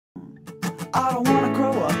I don't wanna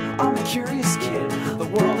grow up, I'm a curious kid. The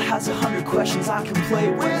world has 100 questions I can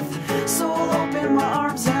play with. So I'll open my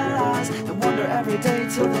arms and eyes and wonder every day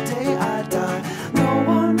till the day I die. No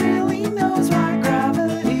one really knows why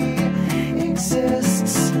gravity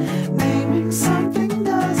exists. Naming something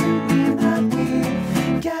doesn't mean that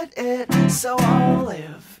we get it. So I'll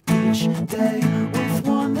live each day with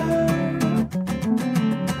wonder.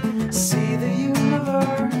 See the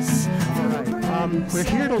universe. We're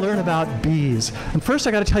here to learn about bees. And first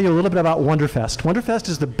I got to tell you a little bit about Wonderfest. Wonderfest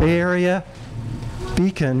is the Bay Area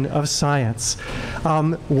beacon of science.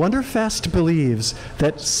 Wonderfest believes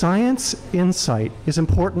that science insight is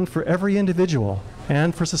important for every individual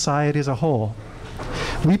and for society as a whole.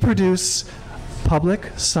 We produce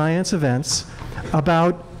public science events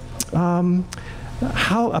about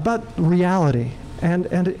reality and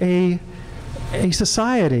a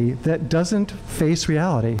society that doesn't face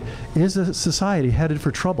reality is a society headed for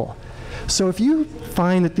trouble. So if you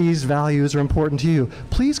find that these values are important to you,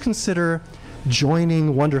 please consider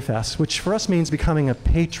joining Wonderfest, which for us means becoming a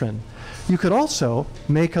patron. You could also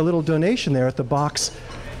make a little donation there at the box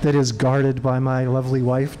that is guarded by my lovely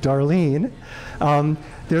wife, Darlene.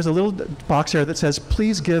 There's a little box there that says,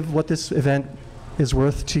 please give what this event is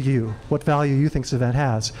worth to you, what value you think this event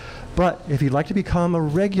has. But if you'd like to become a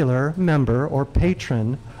regular member or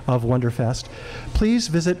patron of Wonderfest, please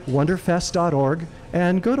visit wonderfest.org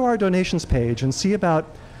and go to our donations page and see about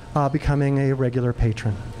becoming a regular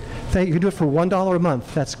patron. You can do it for $1 a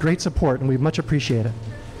month. That's great support, and we much appreciate it.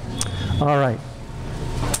 All right.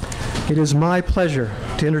 It is my pleasure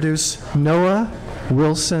to introduce Noah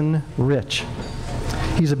Wilson Rich.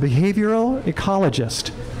 He's a behavioral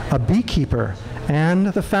ecologist, a beekeeper, and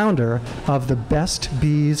the founder of the Best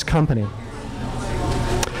Bees Company.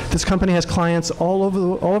 This company has clients all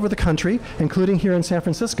over the country, including here in San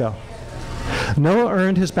Francisco. Noah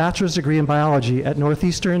earned his bachelor's degree in biology at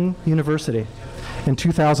Northeastern University in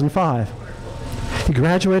 2005. He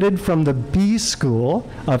graduated from the Bee School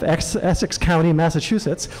of Essex County,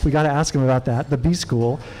 Massachusetts. We got to ask him about that, the Bee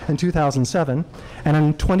School, in 2007. And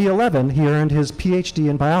in 2011, he earned his PhD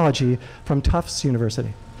in biology from Tufts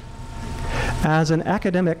University. As an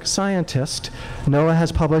academic scientist, Noah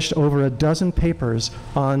has published over a dozen papers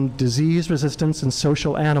on disease resistance in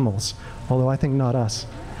social animals, although I think not us.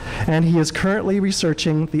 And he is currently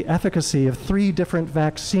researching the efficacy of 3 different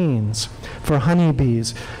vaccines for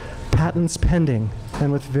honeybees, patents pending,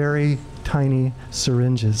 and with very tiny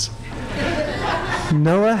syringes.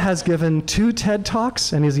 Noah has given 2 TED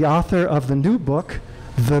Talks and is the author of the new book,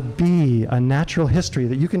 The Bee, A Natural History,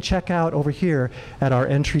 that you can check out over here at our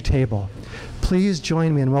entry table. Please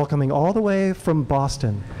join me in welcoming all the way from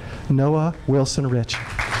Boston, Noah Wilson Rich.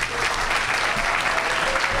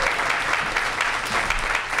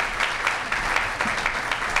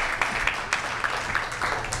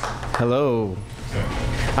 Hello,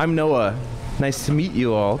 I'm Noah. Nice to meet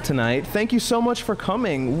you all tonight. Thank you so much for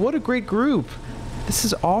coming. What a great group. This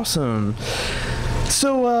is awesome.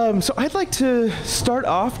 So I'd like to start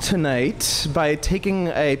off tonight by taking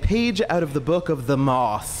a page out of the book of The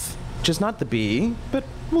Moth, which is not the bee, but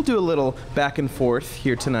we'll do a little back and forth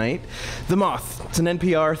here tonight. The Moth, it's an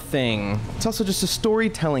NPR thing. It's also just a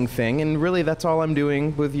storytelling thing, and really that's all I'm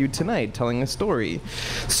doing with you tonight, telling a story.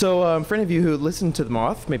 So for any of you who listen to The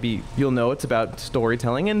Moth, maybe you'll know it's about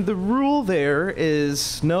storytelling, and the rule there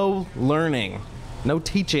is no learning, no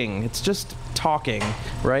teaching. It's just talking,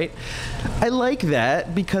 right? I like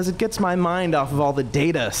that because it gets my mind off of all the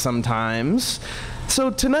data sometimes. So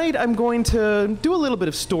tonight I'm going to do a little bit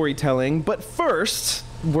of storytelling, but first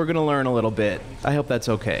we're going to learn a little bit. I hope that's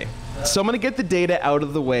okay. So I'm going to get the data out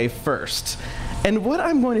of the way first. And what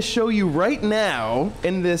I'm going to show you right now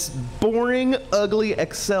in this boring, ugly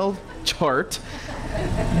Excel chart,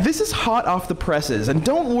 this is hot off the presses. And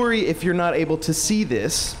don't worry if you're not able to see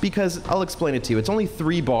this, because I'll explain it to you. It's only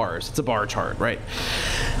 3 bars. It's a bar chart, right?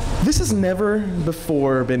 This has never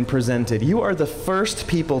before been presented. You are the first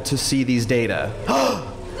people to see these data.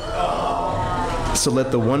 So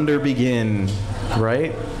let the wonder begin,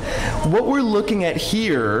 right? What we're looking at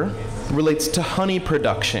here relates to honey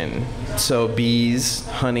production. So bees,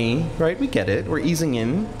 honey, right? We get it. We're easing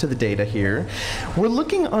in to the data here. We're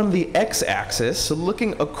looking on the x-axis, so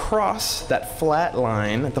looking across that flat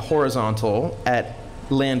line at the horizontal at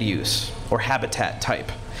land use or habitat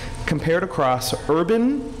type, compared across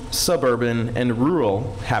urban, suburban, and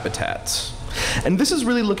rural habitats. And this is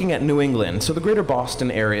really looking at New England, so the greater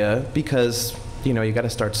Boston area, because you know, you got to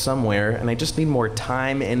start somewhere, and I just need more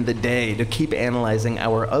time in the day to keep analyzing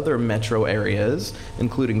our other metro areas,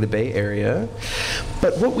 including the Bay Area.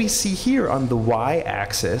 But what we see here on the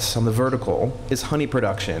y-axis, on the vertical, is honey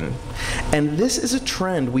production. And this is a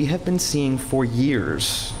trend we have been seeing for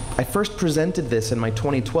years. I first presented this in my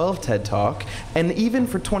 2012 TED Talk, and even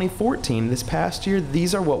for 2014, this past year,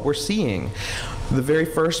 these are what we're seeing. The very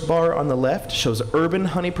first bar on the left shows urban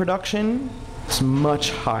honey production. It's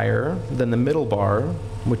much higher than the middle bar,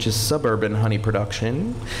 which is suburban honey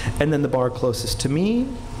production. And then the bar closest to me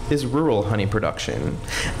is rural honey production.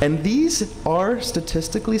 And these are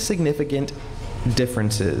statistically significant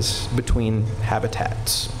differences between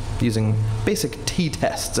habitats, using basic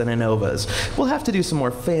t-tests and ANOVAs. We'll have to do some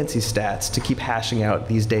more fancy stats to keep hashing out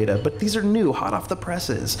these data, but these are new, hot off the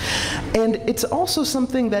presses. And it's also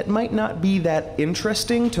something that might not be that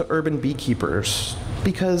interesting to urban beekeepers,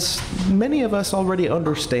 because many of us already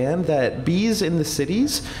understand that bees in the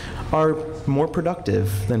cities are more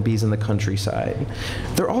productive than bees in the countryside.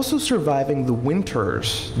 They're also surviving the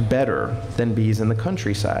winters better than bees in the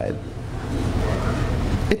countryside.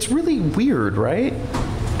 It's really weird, right?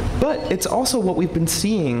 But it's also what we've been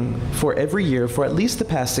seeing for every year for at least the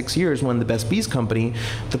past 6 years when the Best Bees Company,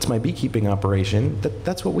 that's my beekeeping operation,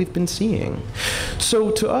 that's what we've been seeing.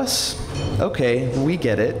 So to us, okay, we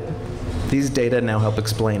get it. These data now help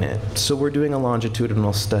explain it. So we're doing a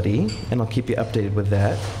longitudinal study, and I'll keep you updated with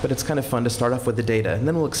that. But it's kind of fun to start off with the data, and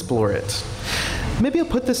then we'll explore it. Maybe I'll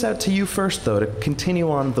put this out to you first, though, to continue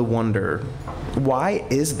on the wonder. Why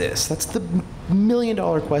is this? That's the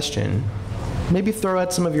million-dollar question. Maybe throw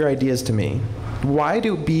out some of your ideas to me. Why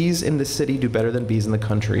do bees in the city do better than bees in the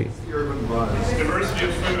country? The urban buzz. Diversity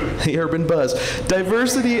of food. The urban buzz.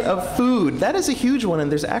 Diversity of food. That is a huge one, and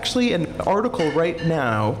there's actually an article right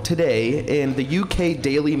now, today, in the UK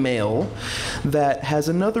Daily Mail that has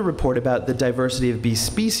another report about the diversity of bee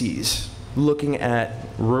species. Looking at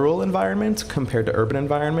rural environments compared to urban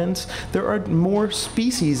environments, there are more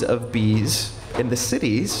species of bees in the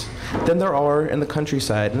cities than there are in the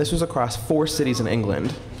countryside, and this was across 4 cities in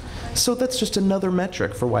England. So that's just another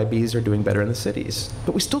metric for why bees are doing better in the cities.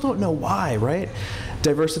 But we still don't know why, right?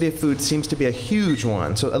 Diversity of food seems to be a huge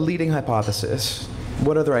one, so a leading hypothesis.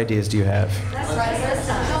 What other ideas do you have?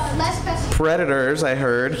 Predators, I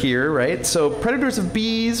heard here, right? So predators of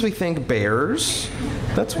bees, we think bears.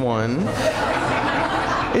 That's one.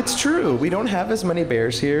 It's true, we don't have as many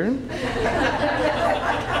bears here.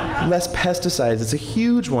 Less pesticides, it's a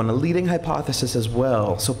huge one, a leading hypothesis as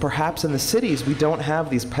well. So perhaps in the cities we don't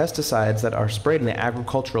have these pesticides that are sprayed in the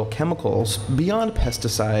agricultural chemicals beyond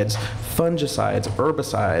pesticides, fungicides,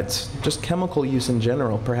 herbicides, just chemical use in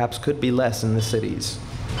general perhaps could be less in the cities.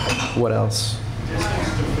 What else?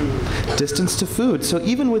 Distance to food. So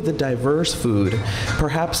even with the diverse food,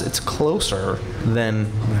 perhaps it's closer than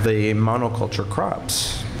the monoculture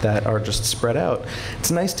crops that are just spread out. It's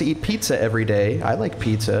nice to eat pizza every day. I like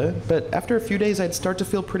pizza, but after a few days I'd start to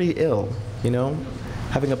feel pretty ill, you know?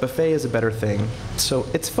 Having a buffet is a better thing. So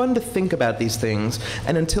it's fun to think about these things,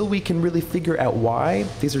 and until we can really figure out why,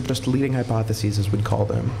 these are just leading hypotheses, as we'd call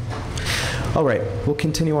them. All right, we'll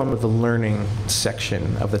continue on with the learning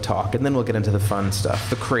section of the talk, and then we'll get into the fun stuff,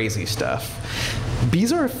 the crazy stuff.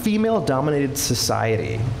 Bees are a female-dominated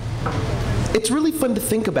society. It's really fun to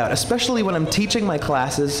think about, especially when I'm teaching my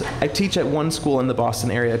classes. I teach at one school in the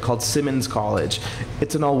Boston area called Simmons College.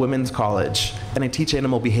 It's an all-women's college, and I teach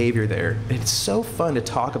animal behavior there. It's so fun to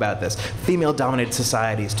talk about this. Female-dominated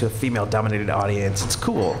societies to a female-dominated audience. It's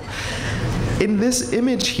cool. In this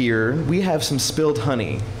image here, we have some spilled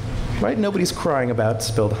honey. Right? Nobody's crying about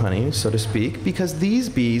spilled honey, so to speak, because these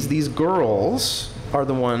bees, these girls, are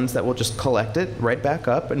the ones that will just collect it right back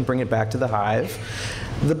up and bring it back to the hive.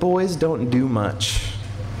 The boys don't do much.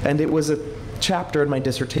 And it was a chapter in my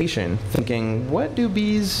dissertation thinking, what do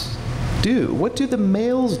bees do? What do the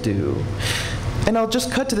males do? And I'll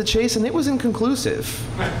just cut to the chase, and it was inconclusive.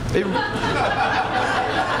 It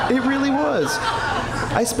really was.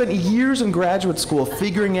 I spent years in graduate school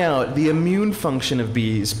figuring out the immune function of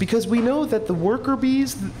bees, because we know that the worker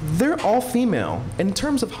bees, they're all female. In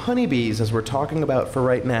terms of honeybees, as we're talking about for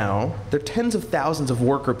right now, there are tens of thousands of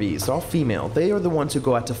worker bees, they're all female. They are the ones who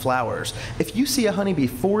go out to flowers. If you see a honeybee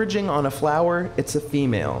foraging on a flower, it's a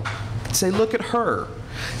female. Say, look at her.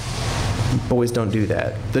 Boys don't do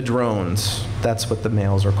that. The drones, that's what the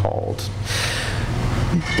males are called.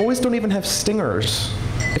 Boys don't even have stingers.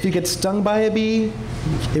 If you get stung by a bee,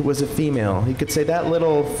 it was a female. You could say that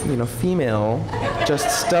little, female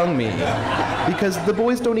just stung me, because the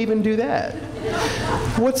boys don't even do that.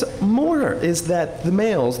 What's more is that the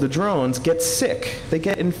males, the drones, get sick. They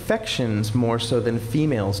get infections more so than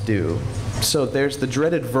females do. So there's the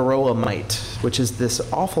dreaded varroa mite, which is this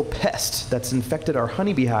awful pest that's infected our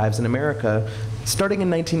honeybee hives in America starting in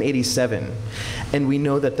 1987. And we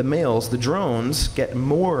know that the males, the drones, get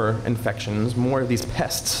more infections, more of these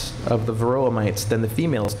pests of the varroa mites than the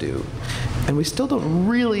females do. And we still don't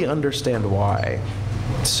really understand why.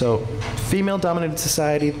 So female-dominated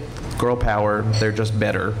society, girl power, they're just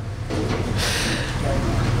better.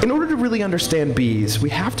 In order to really understand bees, we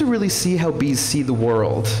have to really see how bees see the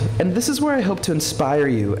world. And this is where I hope to inspire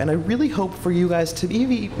you, and I really hope for you guys to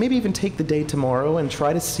maybe even take the day tomorrow and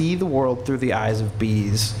try to see the world through the eyes of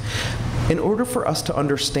bees. In order for us to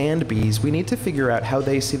understand bees, we need to figure out how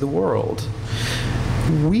they see the world.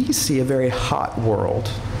 We see a very hot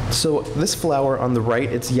world. So this flower on the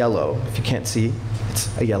right, it's yellow, if you can't see.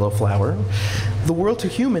 It's a yellow flower. The world to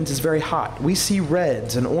humans is very hot. We see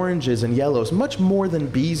reds and oranges and yellows much more than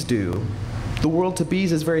bees do. The world to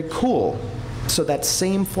bees is very cool. So that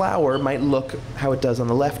same flower might look how it does on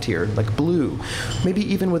the left here, like blue, maybe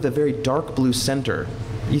even with a very dark blue center.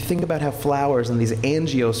 You think about how flowers and these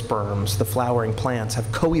angiosperms, the flowering plants, have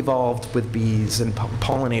co-evolved with bees and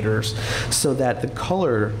pollinators so that the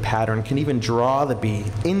color pattern can even draw the bee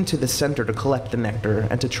into the center to collect the nectar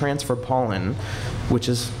and to transfer pollen, which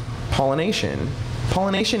is pollination.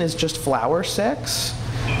 Pollination is just flower sex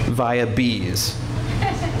via bees.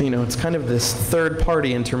 You know, it's kind of this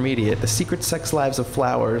third-party intermediate. The secret sex lives of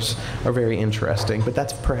flowers are very interesting, but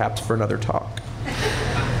that's perhaps for another talk.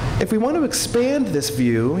 If we want to expand this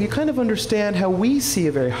view, you kind of understand how we see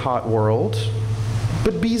a very hot world,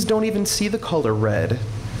 but bees don't even see the color red.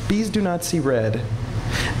 Bees do not see red.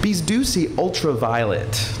 Bees do see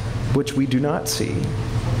ultraviolet, which we do not see.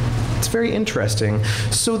 It's very interesting.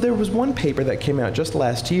 So there was one paper that came out just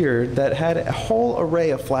last year that had a whole array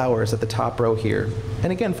of flowers at the top row here.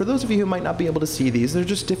 And again, for those of you who might not be able to see these, they're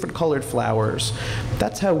just different colored flowers.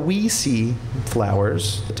 That's how we see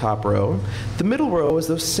flowers, the top row. The middle row is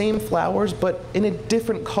those same flowers, but in a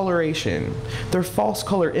different coloration. They're false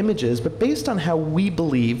color images, but based on how we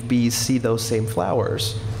believe bees see those same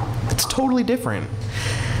flowers. It's totally different.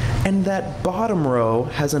 And that bottom row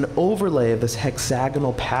has an overlay of this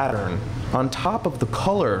hexagonal pattern on top of the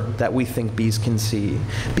color that we think bees can see,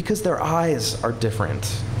 because their eyes are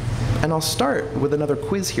different. And I'll start with another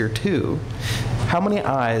quiz here too. How many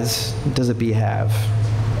eyes does a bee have?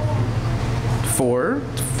 4?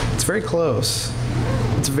 It's very close.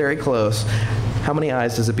 It's very close. How many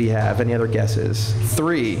eyes does a bee have? Any other guesses?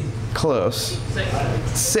 3. Close.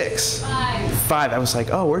 6. 5. I was like,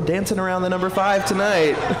 oh, we're dancing around the number 5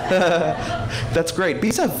 tonight. That's great.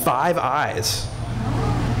 Bees have 5 eyes.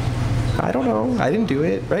 I don't know. I didn't do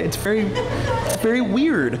it, right? It's very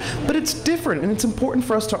weird. But it's different, and it's important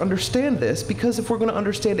for us to understand this, because if we're going to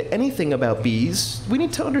understand anything about bees, we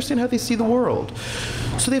need to understand how they see the world.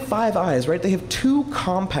 So they have 5 eyes, right? They have 2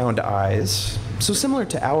 compound eyes. So similar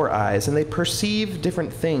to our eyes, and they perceive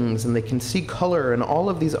different things, and they can see color and all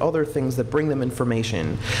of these other things that bring them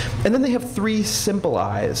information. And then they have 3 simple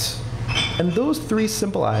eyes. And those 3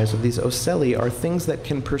 simple eyes of these ocelli are things that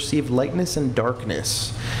can perceive lightness and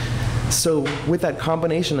darkness. So with that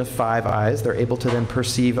combination of 5 eyes, they're able to then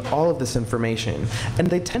perceive all of this information. And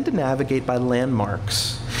they tend to navigate by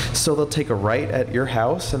landmarks. So they'll take a right at your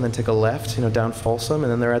house and then take a left, down Folsom,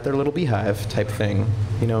 and then they're at their little beehive type thing,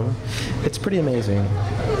 It's pretty amazing.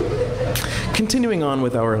 Continuing on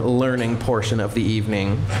with our learning portion of the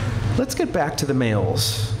evening, let's get back to the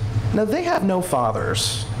males. Now, they have no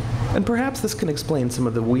fathers. And perhaps this can explain some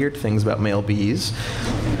of the weird things about male bees.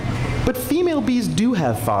 But female bees do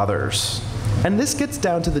have fathers. And this gets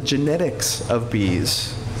down to the genetics of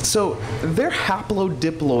bees. So they're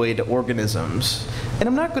haplodiploid organisms. And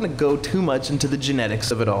I'm not going to go too much into the genetics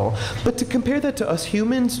of it all, but to compare that to us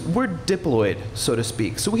humans, we're diploid, so to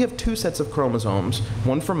speak. So we have 2 sets of chromosomes,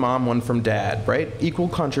 one from mom, one from dad, right? Equal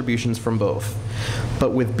contributions from both.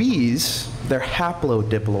 But with bees, they're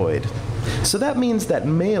haplodiploid. So that means that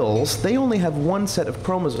males, they only have 1 set of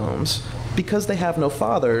chromosomes. Because they have no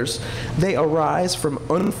fathers, they arise from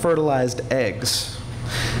unfertilized eggs.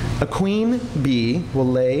 A queen bee will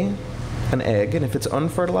lay an egg, and if it's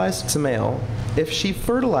unfertilized, it's a male. If she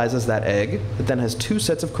fertilizes that egg, it then has 2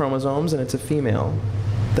 sets of chromosomes, and it's a female.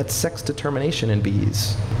 That's sex determination in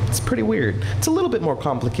bees. It's pretty weird. It's a little bit more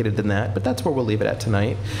complicated than that, but that's where we'll leave it at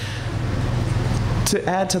tonight. To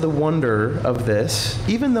add to the wonder of this,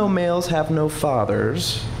 even though males have no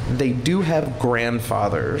fathers, they do have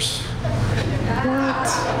grandfathers. What?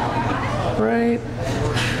 Right?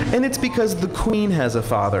 And it's because the queen has a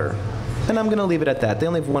father. And I'm going to leave it at that. They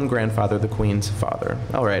only have one grandfather, the queen's father.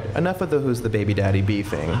 All right, enough of the who's the baby daddy bee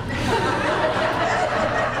thing.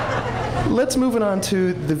 Let's move on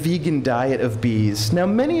to the vegan diet of bees. Now,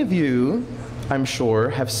 many of you, I'm sure,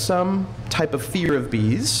 have some type of fear of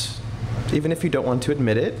bees, even if you don't want to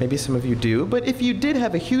admit it. Maybe some of you do. But if you did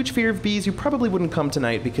have a huge fear of bees, you probably wouldn't come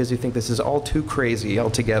tonight because you think this is all too crazy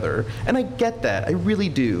altogether. And I get that. I really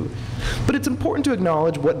do. But it's important to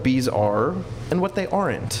acknowledge what bees are and what they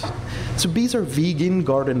aren't. So bees are vegan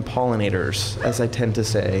garden pollinators, as I tend to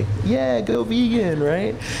say. Yeah, go vegan,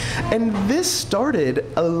 right? And this started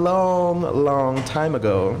a long, long time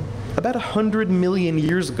ago, about 100 million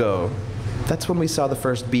years ago. That's when we saw the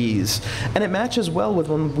first bees. And it matches well with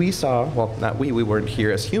when we saw, well, not we weren't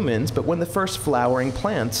here as humans, but when the first flowering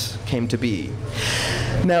plants came to be.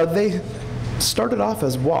 Now, they started off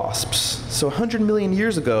as wasps. So 100 million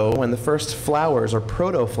years ago, when the first flowers or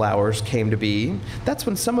proto-flowers came to be, that's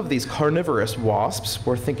when some of these carnivorous wasps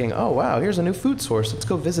were thinking, oh, wow, here's a new food source. Let's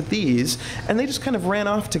go visit these. And they just kind of ran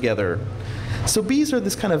off together. So bees are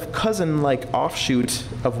this kind of cousin-like offshoot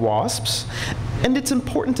of wasps. And it's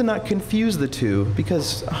important to not confuse the two,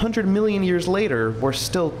 because 100 million years later, we're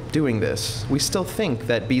still doing this. We still think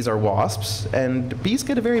that bees are wasps, and bees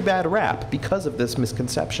get a very bad rap because of this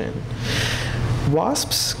misconception.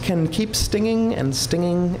 Wasps can keep stinging and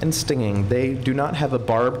stinging and stinging. They do not have a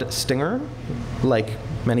barbed stinger like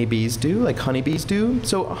many bees do, like honeybees do.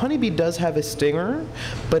 So a honeybee does have a stinger,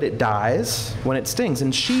 but it dies when it stings,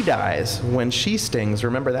 and she dies when she stings.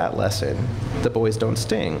 Remember that lesson. The boys don't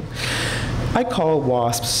sting. I call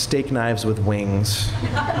wasps steak knives with wings,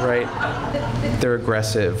 right? They're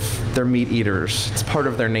aggressive. They're meat eaters. It's part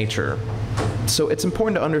of their nature. So it's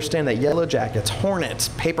important to understand that yellow jackets, hornets,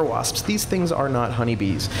 paper wasps, these things are not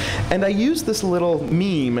honeybees. And I used this little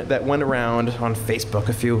meme that went around on Facebook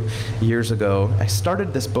a few years ago. I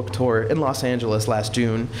started this book tour in Los Angeles last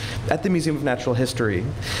June at the Museum of Natural History.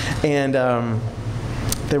 And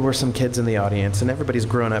there were some kids in the audience, and everybody's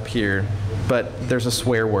grown up here, but there's a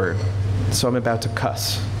swear word. So I'm about to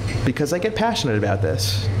cuss, because I get passionate about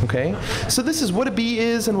this, okay? So this is what a bee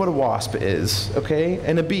is and what a wasp is, okay?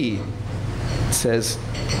 And a bee, it says,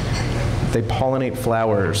 they pollinate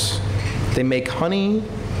flowers, they make honey,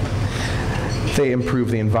 they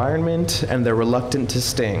improve the environment, and they're reluctant to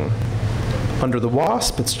sting. Under the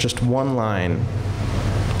wasp, it's just one line,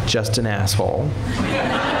 just an asshole.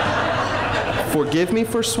 Forgive me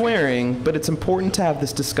for swearing, but it's important to have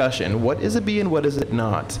this discussion. What is a bee and what is it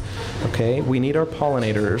not? Okay, we need our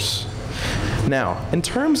pollinators. Now, in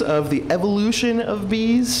terms of the evolution of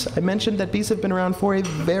bees, I mentioned that bees have been around for a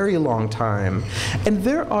very long time. And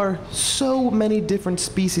there are so many different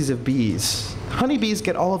species of bees. Honeybees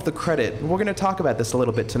get all of the credit. We're going to talk about this a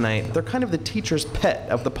little bit tonight. They're kind of the teacher's pet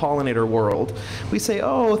of the pollinator world. We say,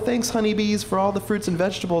 oh, thanks honeybees for all the fruits and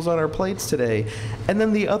vegetables on our plates today. And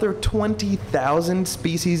then the other 20,000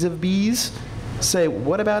 species of bees say,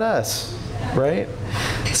 what about us? Right?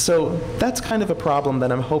 So that's kind of a problem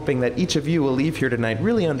that I'm hoping that each of you will leave here tonight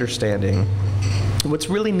really understanding. What's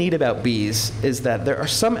really neat about bees is that there are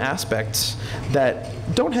some aspects that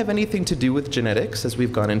don't have anything to do with genetics, as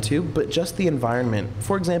we've gone into, but just the environment.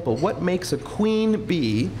 For example, what makes a queen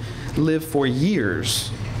bee live for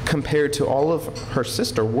years compared to all of her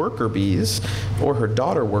sister worker bees or her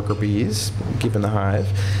daughter worker bees, given the hive,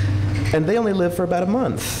 and they only live for about a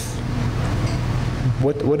month?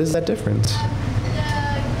 What is that difference? The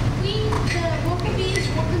worker bees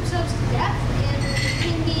work themselves to death, and the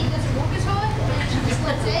queen bee doesn't work as hard, and she just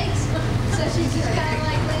lays eggs. So she's just kind of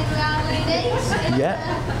like laying around laying eggs. And, Yeah.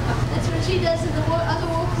 That's what she does, and the other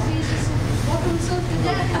worker bees just work themselves to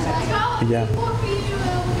death. It's like, oh, Yeah. we work for you, we're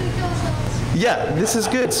going to kill ourselves. Yeah, this is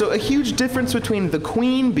good. So a huge difference between the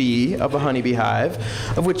queen bee of a honeybee hive,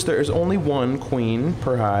 of which there is only one queen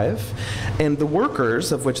per hive, and the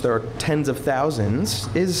workers, of which there are tens of thousands,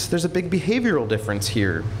 is there's a big behavioral difference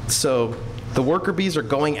here. So the worker bees are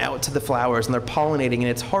going out to the flowers and they're pollinating, and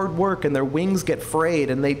it's hard work, and their wings get frayed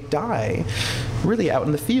and they die really out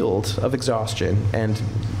in the field of exhaustion and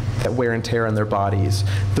that wear and tear on their bodies.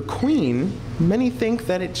 The queen, many think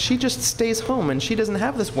that she just stays home and she doesn't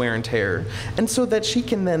have this wear and tear, and so that she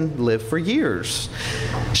can then live for years.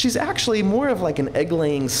 She's actually more of like an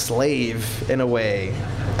egg-laying slave in a way.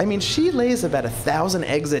 I mean, she lays about 1,000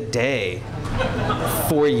 eggs a day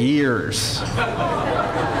for years.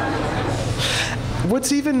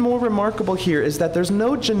 What's even more remarkable here is that there's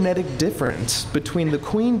no genetic difference between the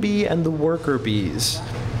queen bee and the worker bees.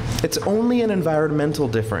 It's only an environmental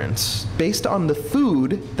difference based on the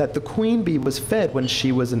food that the queen bee was fed when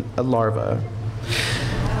she was a larva.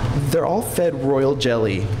 They're all fed royal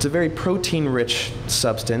jelly. It's a very protein-rich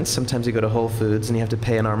substance. Sometimes you go to Whole Foods and you have to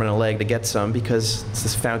pay an arm and a leg to get some because it's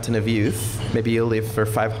this fountain of youth. Maybe you'll live for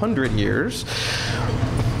 500 years.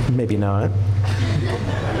 Maybe not.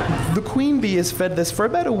 The queen bee is fed this for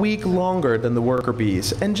about a week longer than the worker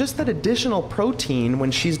bees, and just that additional protein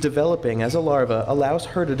when she's developing as a larva allows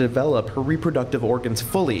her to develop her reproductive organs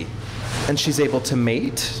fully, and she's able to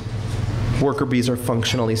mate. Worker bees are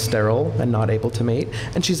functionally sterile and not able to mate,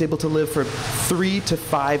 and she's able to live for 3 to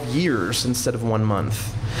 5 years instead of 1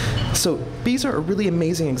 month. So bees are a really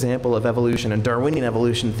amazing example of evolution and Darwinian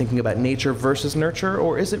evolution, thinking about nature versus nurture,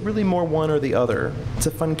 or is it really more one or the other? It's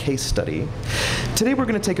a fun case study. Today we're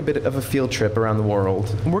going to take a bit of a field trip around the world,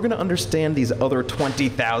 and we're going to understand these other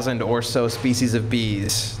 20,000 or so species of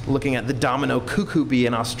bees, looking at the domino cuckoo bee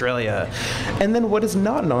in Australia, and then what is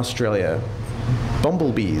not in Australia.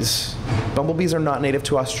 Bumblebees. Bumblebees are not native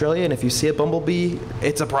to Australia, and if you see a bumblebee,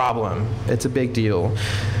 it's a problem. It's a big deal.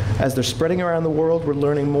 As they're spreading around the world, we're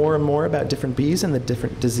learning more and more about different bees and the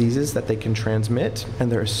different diseases that they can transmit,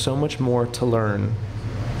 and there is so much more to learn.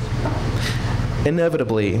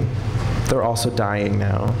 Inevitably, they're also dying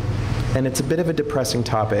now. And it's a bit of a depressing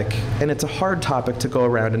topic, and it's a hard topic to go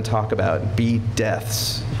around and talk about, bee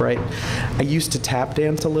deaths, right? I used to tap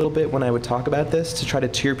dance a little bit when I would talk about this to try to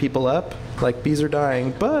cheer people up, like bees are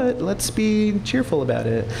dying, but let's be cheerful about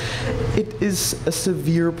it. It is a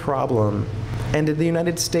severe problem. And in the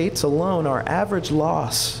United States alone, our average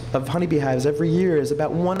loss of honeybee hives every year is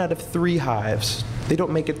about 1 out of 3 hives. They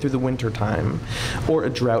don't make it through the winter time or a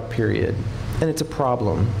drought period. And it's a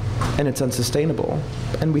problem, and it's unsustainable.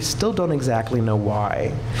 And we still don't exactly know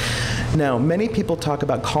why. Now, many people talk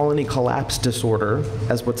about colony collapse disorder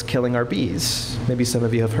as what's killing our bees. Maybe some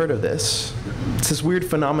of you have heard of this. It's this weird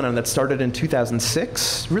phenomenon that started in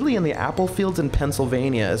 2006, really in the apple fields in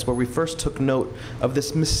Pennsylvania is where we first took note of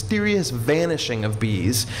this mysterious vanishing of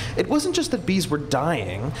bees. It wasn't just that bees were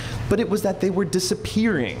dying, but it was that they were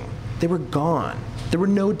disappearing. They were gone. There were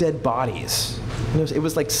no dead bodies. It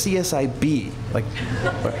was like CSI-B, like,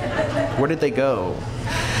 where did they go?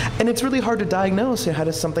 And it's really hard to diagnose how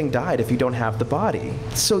does something die if you don't have the body.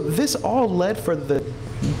 So this all led for the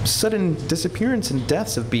sudden disappearance and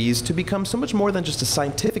deaths of bees to become so much more than just a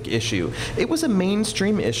scientific issue. It was a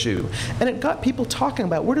mainstream issue, and it got people talking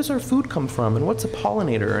about where does our food come from, and what's a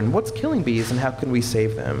pollinator, and what's killing bees, and how can we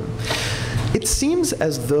save them. It seems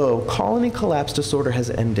as though colony collapse disorder has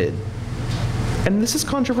ended, and this is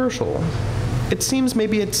controversial. It seems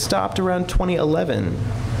maybe it stopped around 2011.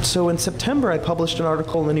 So in September, I published an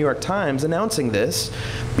article in the New York Times announcing this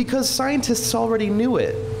because scientists already knew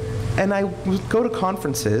it. And I would go to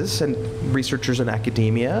conferences, and researchers in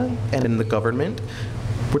academia and in the government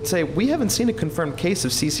would say, we haven't seen a confirmed case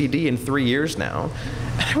of CCD in 3 years now.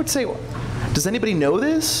 And I would say, does anybody know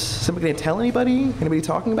this? Is somebody going to tell anybody? Anybody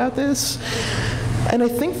talking about this? And I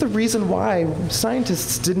think the reason why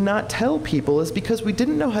scientists did not tell people is because we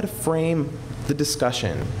didn't know how to frame the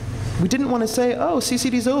discussion. We didn't want to say, oh,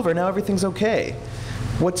 CCD's over, now everything's okay.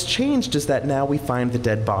 What's changed is that now we find the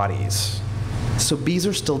dead bodies. So bees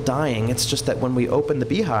are still dying, it's just that when we open the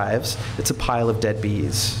beehives, it's a pile of dead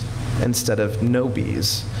bees instead of no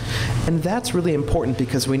bees. And that's really important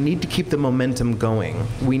because we need to keep the momentum going.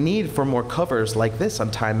 We need for more covers like this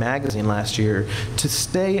on Time Magazine last year to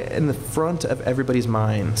stay in the front of everybody's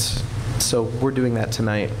minds. So we're doing that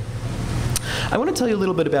tonight. I want to tell you a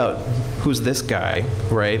little bit about who's this guy,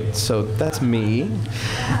 right? So that's me.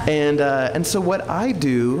 And so what I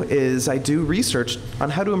do is I do research on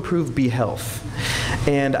how to improve bee health.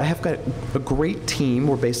 And I have got a great team.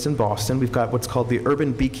 We're based in Boston. We've got what's called the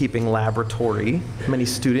Urban Beekeeping Laboratory. Many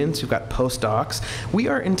students, we've got postdocs. We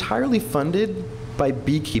are entirely funded by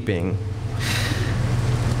beekeeping.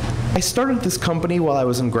 I started this company while I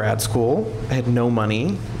was in grad school. I had no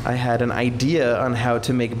money. I had an idea on how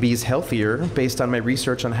to make bees healthier based on my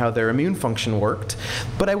research on how their immune function worked.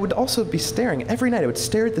 But I would also be staring, every night I would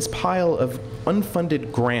stare at this pile of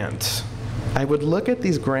unfunded grants. I would look at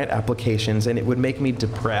these grant applications and it would make me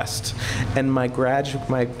depressed. And my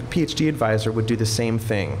PhD advisor would do the same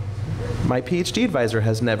thing. My PhD advisor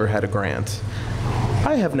has never had a grant.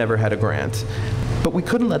 I have never had a grant. But we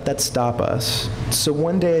couldn't let that stop us. So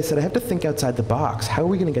one day I said, I have to think outside the box. How are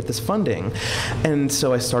we going to get this funding? And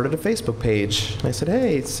so I started a Facebook page. I said,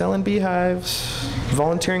 hey, selling beehives,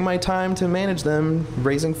 volunteering my time to manage them,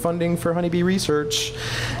 raising funding for honeybee research.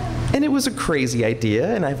 And it was a crazy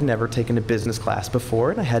idea, and I've never taken a business class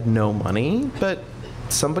before, and I had no money. But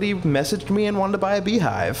somebody messaged me and wanted to buy a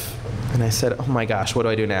beehive. And I said, oh my gosh, what do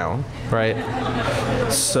I do now, right?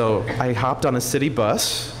 So I hopped on a city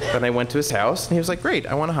bus, and I went to his house, and he was like, great,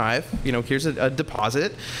 I want a hive. You know, here's a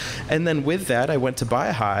deposit. And then with that, I went to buy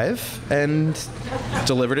a hive and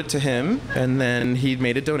delivered it to him, and then he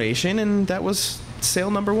made a donation, and that was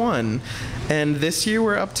sale number 1. And this year,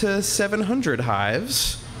 we're up to 700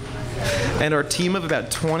 hives, and our team of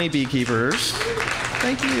about 20 beekeepers.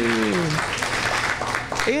 Thank you.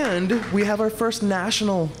 And we have our first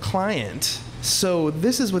national client. So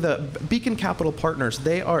this is with Beacon Capital Partners.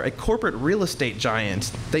 They are a corporate real estate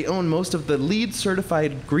giant. They own most of the LEED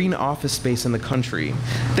certified green office space in the country.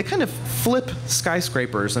 They kind of flip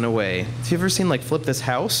skyscrapers in a way. Have you ever seen like Flip This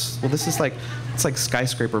House? Well, this is like, it's like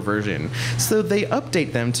skyscraper version. So they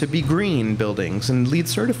update them to be green buildings and LEED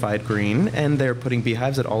certified green, and they're putting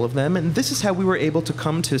beehives at all of them. And this is how we were able to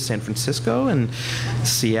come to San Francisco and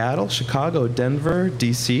Seattle, Chicago, Denver,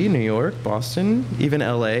 DC, New York, Boston, even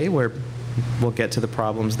LA, where we'll get to the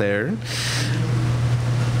problems there.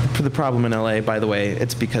 For the problem in LA, by the way,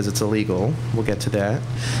 it's because it's illegal. We'll get to that.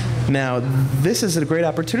 Now, this is a great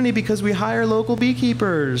opportunity because we hire local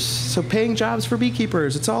beekeepers. So paying jobs for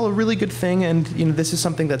beekeepers, it's all a really good thing. And you know, this is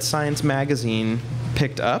something that Science Magazine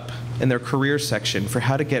picked up in their career section for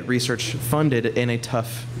how to get research funded in a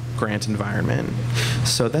tough grant environment.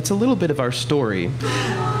 So that's a little bit of our story.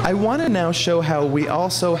 I want to now show how we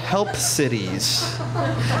also help cities.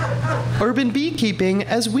 Urban beekeeping,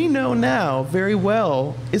 as we know now very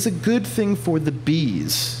well, is a good thing for the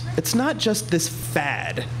bees. It's not just this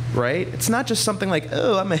fad, right? It's not just something like,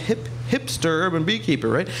 oh, I'm a hipster urban beekeeper,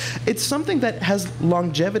 right? It's something that has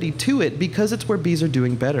longevity to it because it's where bees are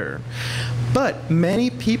doing better. But many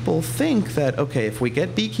people think that, okay, if we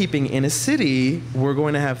get beekeeping in a city, we're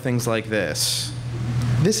going to have things like this.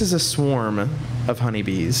 This is a swarm of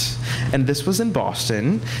honeybees. And this was in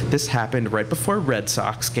Boston. This happened right before a Red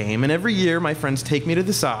Sox game. And every year, my friends take me to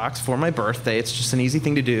the Sox for my birthday. It's just an easy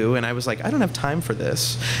thing to do. And I was like, I don't have time for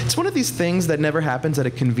this. It's one of these things that never happens at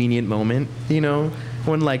a convenient moment, you know,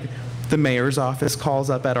 when like the mayor's office calls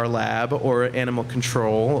up at our lab, or animal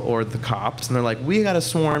control, or the cops, and they're like, we got a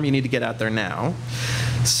swarm, you need to get out there now.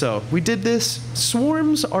 So we did this.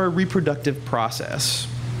 Swarms are a reproductive process.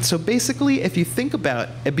 So basically, if you think about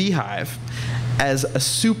a beehive as a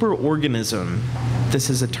superorganism, this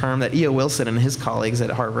is a term that E.O. Wilson and his colleagues at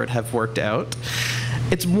Harvard have worked out.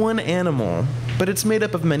 It's one animal, but it's made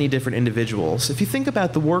up of many different individuals. If you think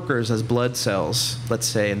about the workers as blood cells, let's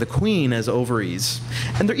say, and the queen as ovaries,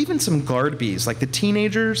 and there are even some guard bees, like the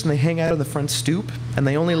teenagers, and they hang out on the front stoop, and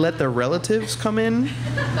they only let their relatives come in,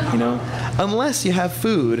 you know, unless you have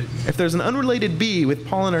food. If there's an unrelated bee with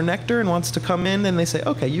pollen or nectar and wants to come in, then they say,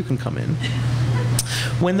 okay, you can come in.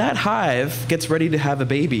 When that hive gets ready to have a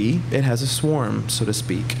baby, it has a swarm, so to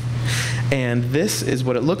speak. And this is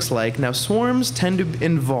what it looks like. Now, swarms tend to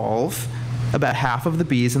involve about half of the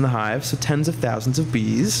bees in the hive, so tens of thousands of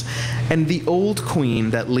bees, and the old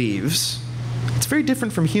queen that leaves. It's very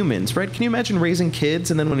different from humans, right? Can you imagine raising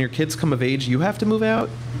kids, and then when your kids come of age, you have to move out,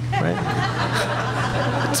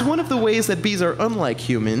 right? It's one of the ways that bees are unlike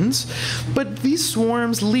humans, but these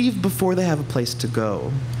swarms leave before they have a place to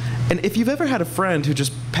go. And if you've ever had a friend who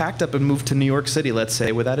just packed up and moved to New York City, let's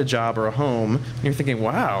say, without a job or a home, and you're thinking,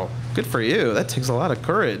 wow, good for you, that takes a lot of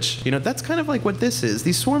courage. You know, that's kind of like what this is.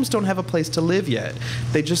 These swarms don't have a place to live yet.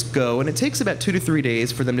 They just go, and it takes about 2 to 3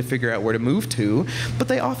 days for them to figure out where to move to, but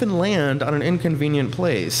they often land on an inconvenient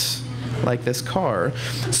place, like this car.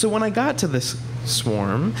 So when I got to this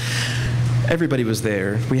swarm, everybody was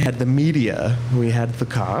there. We had the media, we had the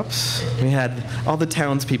cops, we had all the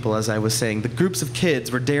townspeople, as I was saying. The groups of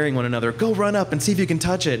kids were daring one another, go run up and see if you can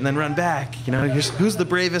touch it, and then run back. You know, who's the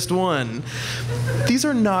bravest one? These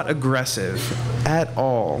are not aggressive at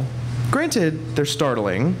all. Granted, they're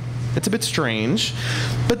startling. It's a bit strange,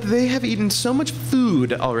 but they have eaten so much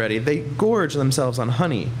food already, they gorge themselves on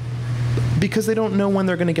honey, because they don't know when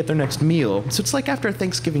they're going to get their next meal. So it's like after a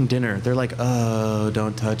Thanksgiving dinner, they're like, oh,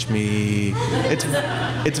 don't touch me.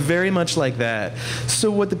 It's very much like that. So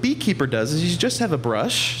what the beekeeper does is you just have a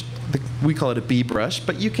brush. We call it a bee brush,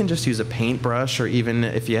 but you can just use a paintbrush, or even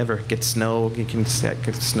if you ever get snow, you can get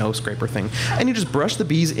a snow scraper thing. And you just brush the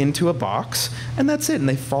bees into a box, and that's it. And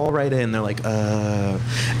they fall right in. They're like,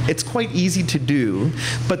 It's quite easy to do,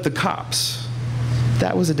 but the cops,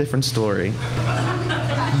 that was a different story.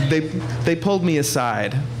 They pulled me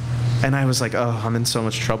aside, and I was like, oh, I'm in so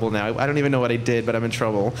much trouble now. I don't even know what I did, but I'm in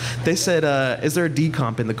trouble. They said, is there a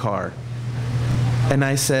decomp in the car? And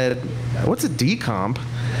I said, what's a decomp?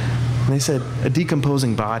 And they said, a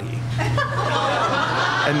decomposing body.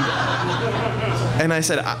 And I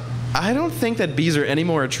said, I don't think that bees are any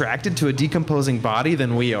more attracted to a decomposing body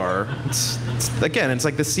than we are. Again, it's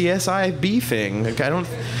like the CSI bee thing. Like,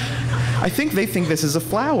 I think they think this is a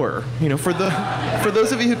flower. You know, for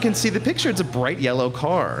those of you who can see the picture, it's a bright yellow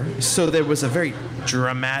car. So there was a very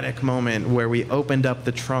dramatic moment where we opened up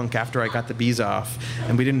the trunk after I got the bees off,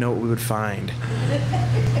 and we didn't know what we would find.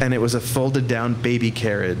 And it was a folded down baby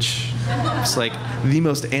carriage. It's like the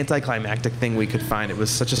most anticlimactic thing we could find. It was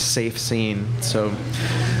such a safe scene.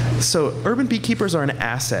 So urban beekeepers are an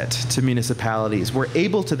asset to municipalities. We're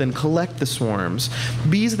able to then collect the swarms.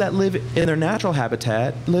 Bees that live in their natural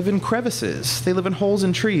habitat live in crevices. They live in holes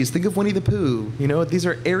in trees. Think of Winnie the Pooh. You know, these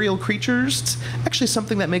are aerial creatures. It's actually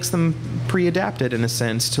something that makes them pre-adapted, in a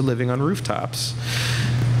sense, to living on rooftops.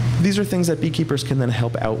 These are things that beekeepers can then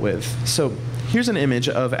help out with. So here's an image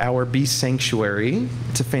of our bee sanctuary.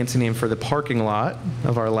 It's a fancy name for the parking lot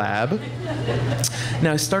of our lab.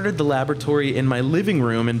 Now, I started the laboratory in my living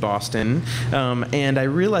room in Boston, and I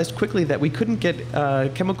realized quickly that we couldn't get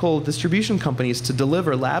chemical distribution companies to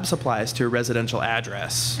deliver lab supplies to a residential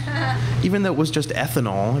address. Even though it was just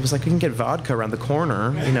ethanol, it was like, we can get vodka around the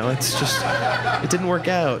corner. You know, it's just, it didn't work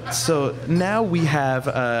out. So now we have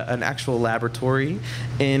an actual laboratory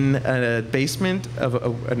in a basement of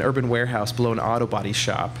an urban warehouse below an auto body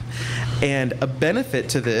shop. And a benefit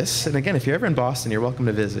to this, and again, if you're ever in Boston, you're welcome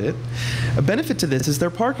to visit. A benefit to this is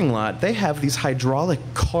their parking lot. They have these hydraulic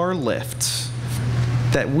car lifts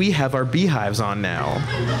that we have our beehives on now.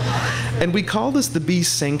 And we call this the bee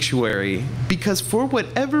sanctuary because for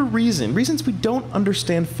whatever reasons we don't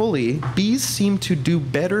understand fully, bees seem to do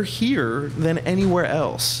better here than anywhere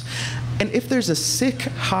else. And if there's a sick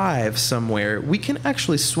hive somewhere, we can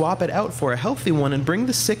actually swap it out for a healthy one and bring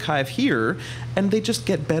the sick hive here, and they just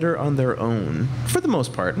get better on their own, for the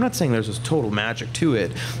most part. I'm not saying there's this total magic to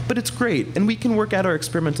it, but it's great. And we can work out our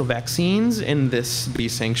experimental vaccines in this bee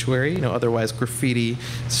sanctuary, you know, otherwise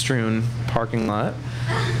graffiti-strewn parking lot.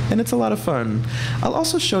 And it's a lot of fun. I'll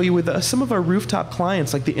also show you with some of our rooftop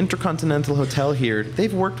clients, like the Intercontinental Hotel here.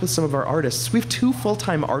 They've worked with some of our artists. We have 2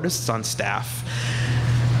 full-time artists on staff.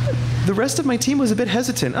 The rest of my team was a bit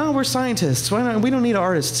hesitant. Oh, we're scientists. We don't need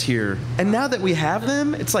artists here. And now that we have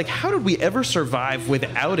them, it's like, how did we ever survive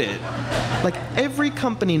without it? Like, every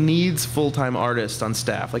company needs full-time artists on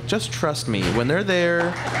staff. Like, just trust me. When they're there,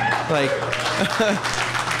 like,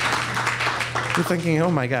 you're thinking, oh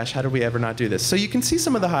my gosh, how did we ever not do this? So you can see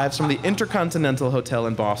some of the hives from the Intercontinental Hotel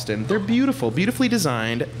in Boston. They're beautiful, beautifully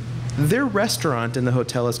designed. Their restaurant in the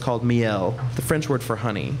hotel is called Miel, the French word for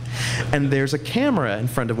honey. And there's a camera in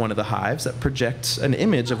front of one of the hives that projects an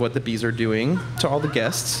image of what the bees are doing to all the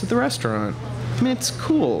guests at the restaurant. I mean, it's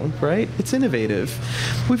cool, right? It's innovative.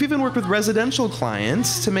 We've even worked with residential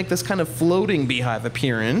clients to make this kind of floating beehive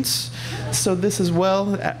appearance. So this is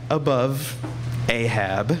well above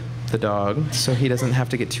Ahab, the dog, so he doesn't have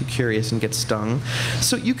to get too curious and get stung.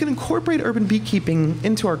 So you can incorporate urban beekeeping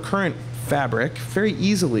into our current fabric very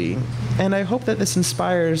easily, and I hope that this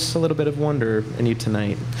inspires a little bit of wonder in you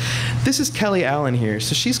tonight. This is Kelly Allen here.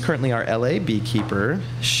 So she's currently our LA beekeeper.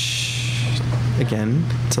 Shh. Again,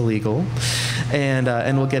 it's illegal, and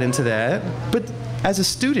we'll get into that. But as a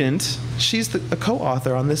student, she's a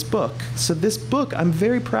co-author on this book. So this book I'm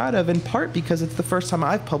very proud of, in part because it's the first time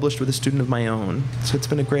I've published with a student of my own. So it's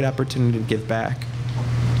been a great opportunity to give back.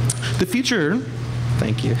 The future,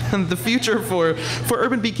 thank you. The future for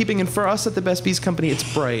urban beekeeping and for us at the Best Bees Company,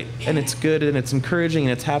 it's bright and it's good and it's encouraging,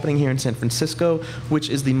 and it's happening here in San Francisco, which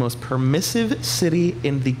is the most permissive city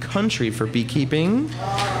in the country for beekeeping.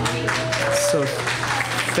 So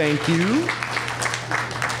thank you.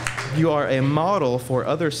 You are a model for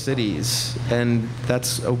other cities, and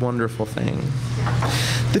that's a wonderful thing.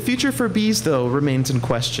 The future for bees, though, remains in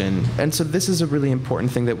question, and so this is a really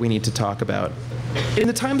important thing that we need to talk about. In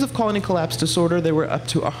the times of colony collapse disorder, there were up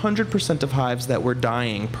to 100% of hives that were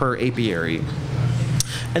dying per apiary.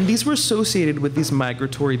 And these were associated with these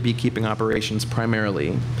migratory beekeeping operations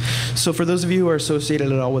primarily. So for those of you who are associated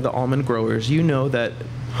at all with the almond growers, you know that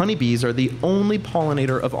honeybees are the only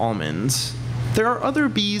pollinator of almonds. There are other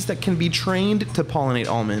bees that can be trained to pollinate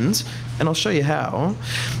almonds, and I'll show you how,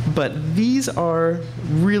 but these are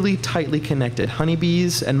really tightly connected,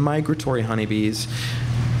 honeybees and migratory honeybees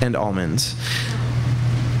and almonds.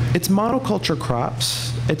 It's monoculture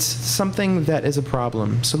crops. It's something that is a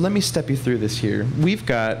problem. So let me step you through this here. We've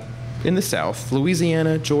got, in the South,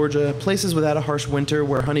 Louisiana, Georgia, places without a harsh winter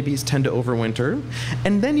where honeybees tend to overwinter,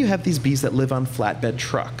 and then you have these bees that live on flatbed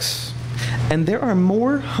trucks. And there are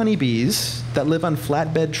more honeybees that live on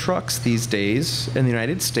flatbed trucks these days in the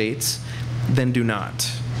United States than do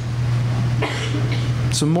not.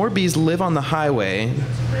 So more bees live on the highway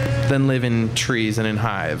than live in trees and in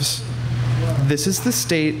hives. This is the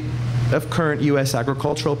state of current U.S.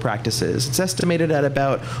 agricultural practices. It's estimated at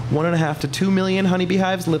about 1.5 to 2 million honeybee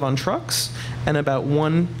hives live on trucks, and about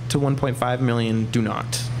 1 to 1.5 million do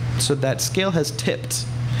not. So that scale has tipped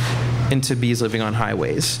into bees living on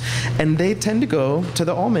highways. And they tend to go to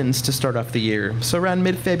the almonds to start off the year. So around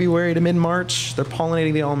mid-February to mid-March, they're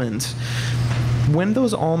pollinating the almonds. When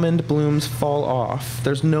those almond blooms fall off,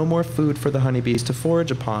 there's no more food for the honeybees to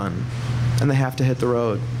forage upon, and they have to hit the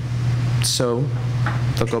road. So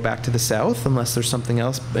they'll go back to the south unless there's something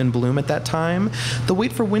else in bloom at that time. They'll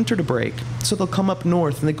wait for winter to break. So they'll come up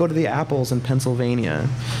north and they go to the apples in Pennsylvania.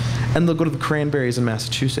 And they'll go to the cranberries in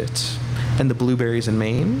Massachusetts, and the blueberries in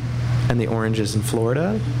Maine, and the oranges in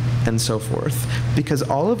Florida, and so forth. Because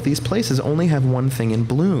all of these places only have one thing in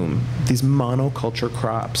bloom, these monoculture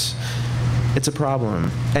crops. It's a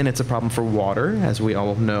problem, and it's a problem for water, as we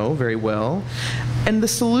all know very well. And the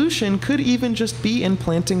solution could even just be in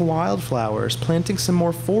planting wildflowers, planting some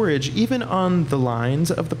more forage, even on the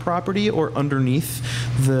lines of the property or underneath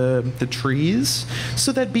the trees,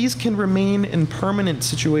 so that bees can remain in permanent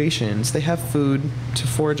situations. They have food to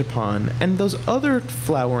forage upon. And those other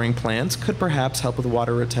flowering plants could perhaps help with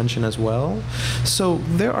water retention as well. So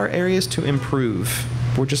there are areas to improve.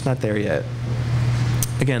 We're just not there yet.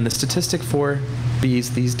 Again, the statistic for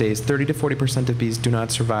bees these days, 30 to 40% of bees do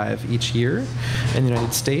not survive each year in the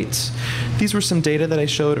United States. These were some data that I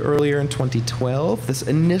showed earlier in 2012. This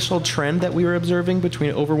initial trend that we were observing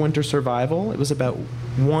between overwinter survival, it was about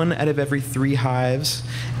 1 out of every 3 hives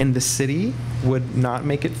in the city would not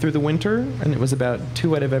make it through the winter, and it was about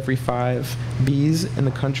 2 out of every 5 bees in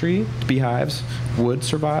the country, beehives, would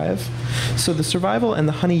survive. So the survival and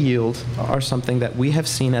the honey yield are something that we have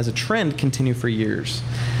seen as a trend continue for years.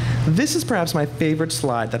 This is perhaps my favorite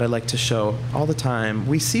slide that I like to show all the time.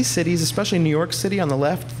 We see cities, especially New York City on the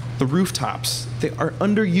left, the rooftops. They are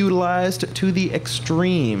underutilized to the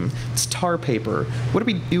extreme. It's tar paper. What are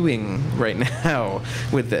we doing right now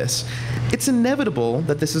with this? It's inevitable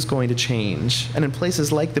that this is going to change. And in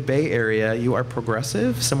places like the Bay Area, you are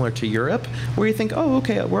progressive, similar to Europe, where you think, oh,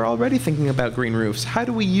 okay, we're already thinking about green roofs. How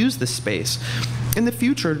do we use this space? In the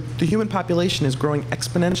future, the human population is growing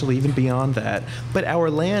exponentially, even beyond that, but our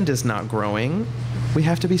land is not growing. We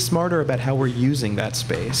have to be smarter about how we're using that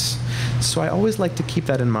space. So I always like to keep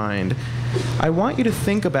that in mind. I want you to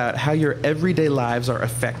think about how your everyday lives are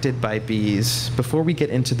affected by bees before we get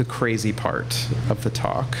into the crazy part of the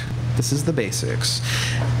talk. This is the basics.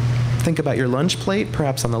 Think about your lunch plate,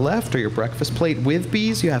 perhaps on the left, or your breakfast plate with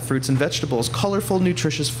bees. You have fruits and vegetables, colorful,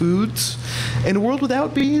 nutritious foods. In a world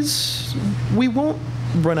without bees, we won't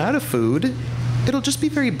run out of food. It'll just be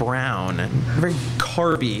very brown and very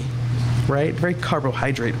carby, right? Very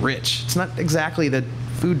carbohydrate rich. It's not exactly the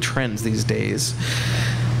food trends these days.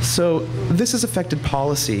 So this has affected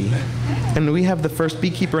policy. And we have the first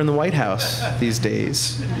beekeeper in the White House these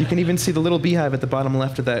days. You can even see the little beehive at the bottom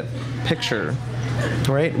left of that picture.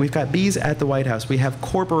 Right? We've got bees at the White House. We have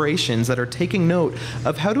corporations that are taking note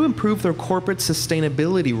of how to improve their corporate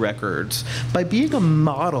sustainability records by being a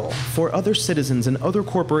model for other citizens and other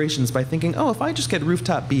corporations by thinking, oh, if I just get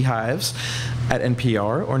rooftop beehives at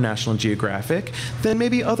NPR or National Geographic, then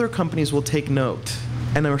maybe other companies will take note.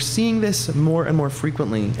 And we're seeing this more and more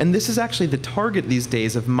frequently. And this is actually the target these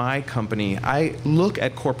days of my company. I look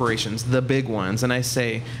at corporations, the big ones, and I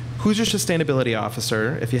say, who's your sustainability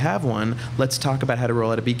officer? If you have one, let's talk about how to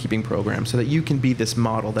roll out a beekeeping program so that you can be this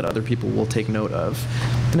model that other people will take note of.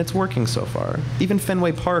 And it's working so far. Even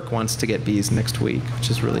Fenway Park wants to get bees next week, which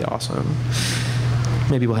is really awesome.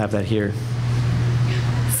 Maybe we'll have that here.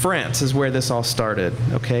 France is where this all started,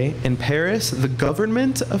 okay? In Paris, the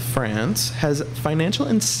government of France has financial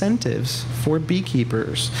incentives for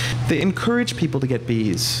beekeepers. They encourage people to get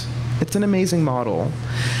bees. It's an amazing model.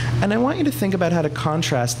 And I want you to think about how to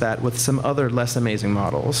contrast that with some other less amazing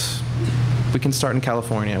models. We can start in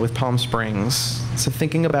California with Palm Springs. So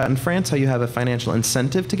thinking about in France how you have a financial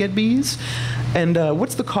incentive to get bees, and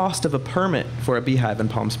what's the cost of a permit for a beehive in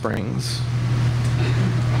Palm Springs?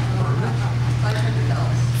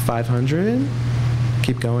 $500.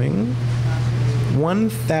 Keep going.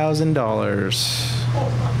 $1,000.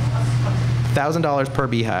 $1,000 per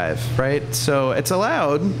beehive, right? So it's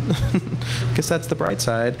allowed, because that's the bright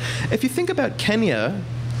side. If you think about Kenya,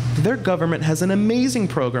 their government has an amazing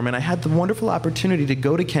program, and I had the wonderful opportunity to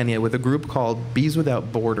go to Kenya with a group called Bees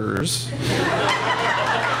Without Borders,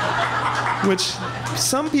 which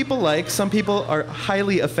some people like, some people are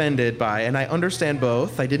highly offended by, and I understand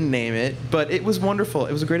both. I didn't name it, but it was wonderful.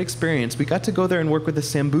 It was a great experience. We got to go there and work with the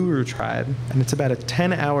Samburu tribe, and it's about a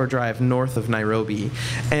 10-hour drive north of Nairobi.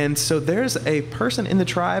 And so there's a person in the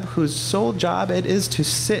tribe whose sole job it is to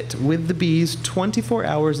sit with the bees 24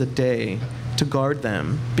 hours a day to guard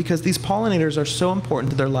them, because these pollinators are so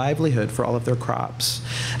important to their livelihood for all of their crops.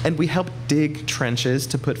 And we helped dig trenches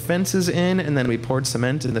to put fences in, and then we poured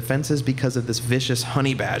cement in the fences because of this vicious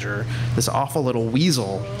honey badger, this awful little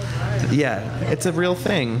weasel. Yeah, it's a real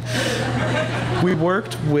thing. We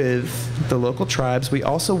worked with the local tribes. We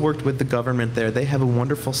also worked with the government there. They have a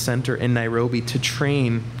wonderful center in Nairobi to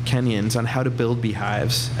train Kenyans on how to build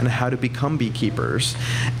beehives and how to become beekeepers.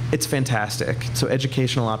 It's fantastic. So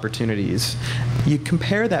educational opportunities. You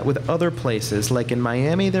compare that with other places, like in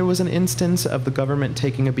Miami, there was an instance of the government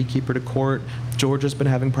taking a beekeeper to court. Georgia's been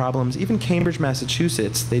having problems. Even Cambridge,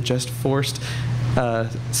 Massachusetts, they just forced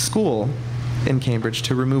school in Cambridge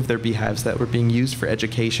to remove their beehives that were being used for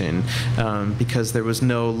education because there was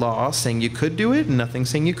no law saying you could do it and nothing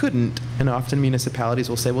saying you couldn't. And often municipalities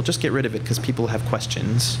will say, well, just get rid of it because people have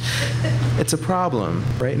questions. It's a problem,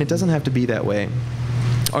 right? And it doesn't have to be that way.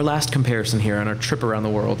 Our last comparison here on our trip around the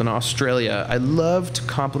world in Australia, I love to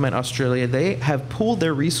compliment Australia. They have pooled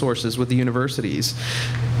their resources with the universities.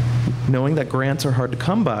 Knowing that grants are hard to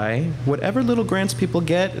come by, whatever little grants people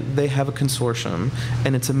get, they have a consortium.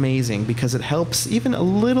 And it's amazing because it helps even a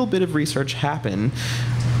little bit of research happen.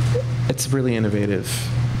 It's really innovative.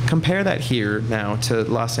 Compare that here now to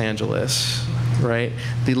Los Angeles, right?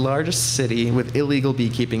 The largest city with illegal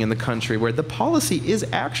beekeeping in the country, where the policy is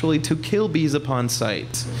actually to kill bees upon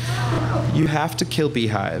sight. You have to kill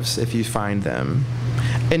beehives if you find them.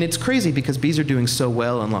 And it's crazy because bees are doing so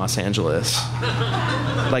well in Los Angeles.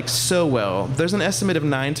 Like, so well. There's an estimate of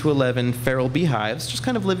 9 to 11 feral beehives just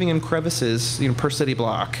kind of living in crevices, per city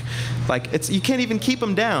block. Like, you can't even keep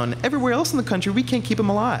them down. Everywhere else in the country, we can't keep them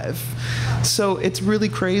alive. So it's really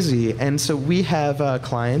crazy. And so we have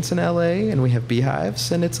clients in LA, and we have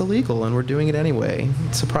beehives, and it's illegal, and we're doing it anyway.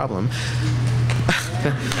 It's a problem.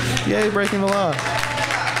 Yay, breaking the law.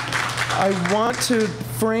 I want to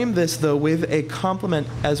frame this, though, with a compliment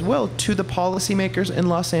as well to the policymakers in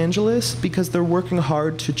Los Angeles, because they're working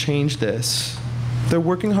hard to change this. They're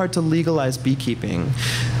working hard to legalize beekeeping.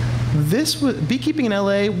 Beekeeping in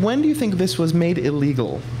LA, when do you think this was made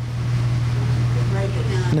illegal?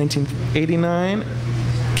 1989.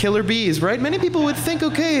 Killer bees, right? Many people would think,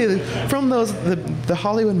 okay, from the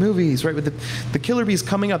Hollywood movies, right, with the killer bees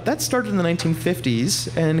coming up, that started in the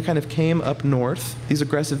 1950s and kind of came up north, these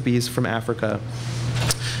aggressive bees from Africa.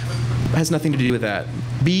 It has nothing to do with that.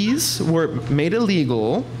 Bees were made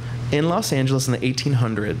illegal in Los Angeles in the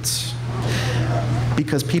 1800s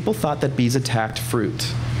because people thought that bees attacked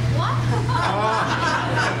fruit.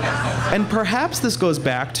 And perhaps this goes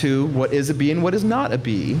back to what is a bee and what is not a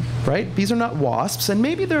bee, right? Bees are not wasps, and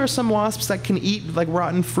maybe there are some wasps that can eat like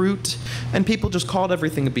rotten fruit, and people just called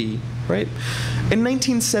everything a bee, right? In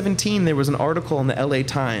 1917, there was an article in the LA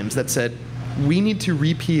Times that said, we need to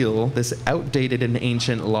repeal this outdated and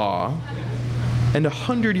ancient law. And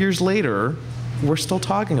 100 years later, we're still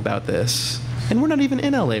talking about this. And we're not even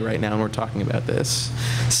in LA right now, and we're talking about this.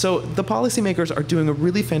 So the policymakers are doing a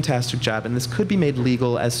really fantastic job, and this could be made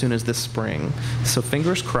legal as soon as this spring. So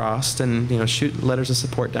fingers crossed, and shoot letters of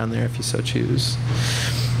support down there if you so choose.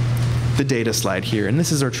 The data slide here, and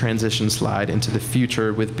this is our transition slide into the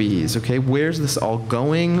future with bees, okay? Where's this all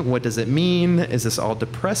going? What does it mean? Is this all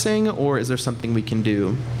depressing, or is there something we can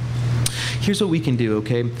do? Here's what we can do,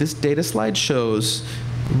 okay? This data slide shows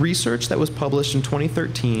research that was published in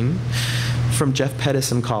 2013 from Jeff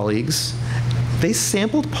Pettis and colleagues. They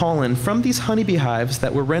sampled pollen from these honeybee hives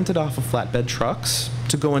that were rented off of flatbed trucks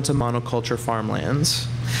to go into monoculture farmlands.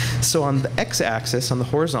 So on the x-axis, on the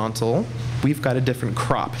horizontal, we've got a different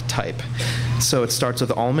crop type. So it starts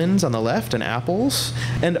with almonds on the left and apples.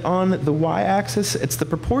 And on the y-axis, it's the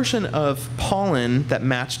proportion of pollen that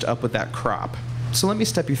matched up with that crop. So let me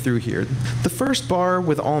step you through here. The first bar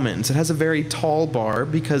with almonds, it has a very tall bar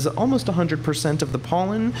because almost 100% of the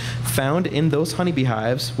pollen found in those honeybee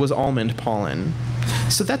hives was almond pollen.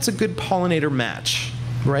 So that's a good pollinator match,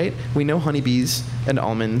 right? We know honeybees and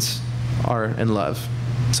almonds are in love,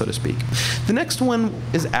 so to speak. The next one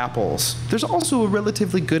is apples. There's also a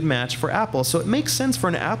relatively good match for apples, so it makes sense for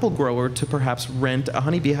an apple grower to perhaps rent a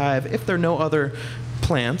honeybee hive if there are no other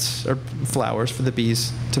plants or flowers for the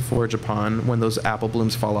bees to forage upon when those apple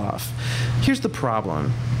blooms fall off. Here's the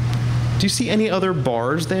problem. Do you see any other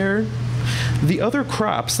bars there? The other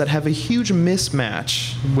crops that have a huge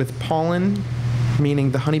mismatch with pollen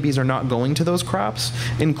meaning the honeybees are not going to those crops,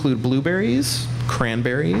 include blueberries,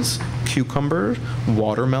 cranberries, cucumber,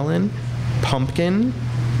 watermelon, pumpkin,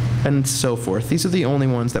 and so forth. These are the only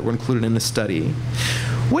ones that were included in the study.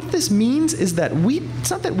 What this means is that it's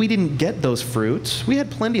not that we didn't get those fruits. We had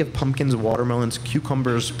plenty of pumpkins, watermelons,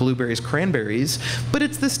 cucumbers, blueberries, cranberries, but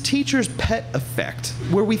it's this teacher's pet effect,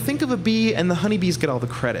 where we think of a bee and the honeybees get all the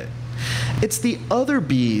credit. It's the other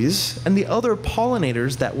bees and the other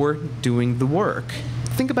pollinators that were doing the work.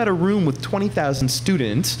 Think about a room with 20,000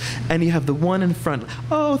 students, and you have the one in front,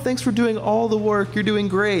 oh, thanks for doing all the work, you're doing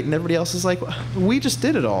great, and everybody else is like, we just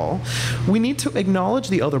did it all. We need to acknowledge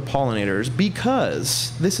the other pollinators,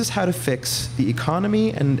 because this is how to fix the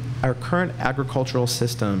economy and our current agricultural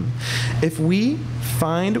system. If we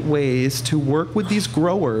find ways to work with these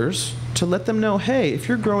growers to let them know, hey, if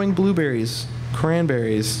you're growing blueberries,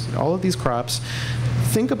 cranberries, all of these crops,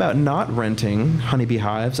 think about not renting honeybee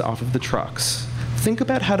hives off of the trucks. Think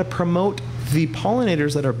about how to promote the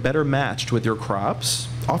pollinators that are better matched with your crops.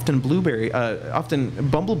 Often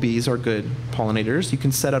bumblebees are good pollinators. You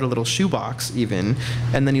can set out a little shoebox even,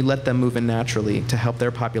 and then you let them move in naturally to help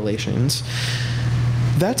their populations.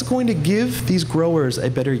 That's going to give these growers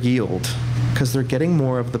a better yield because they're getting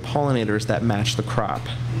more of the pollinators that match the crop.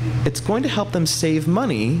 It's going to help them save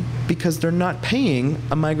money because they're not paying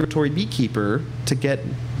a migratory beekeeper to get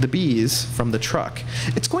the bees from the truck.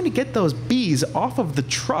 It's going to get those bees off of the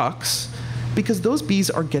trucks because those bees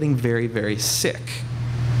are getting very, very sick.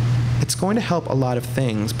 It's going to help a lot of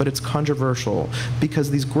things, but it's controversial because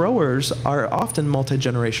these growers are often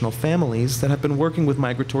multi-generational families that have been working with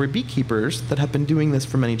migratory beekeepers that have been doing this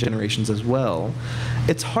for many generations as well.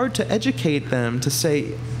 It's hard to educate them to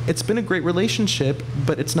say, it's been a great relationship,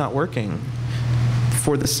 but it's not working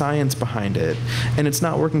for the science behind it, and it's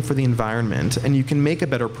not working for the environment, and you can make a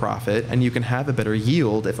better profit, and you can have a better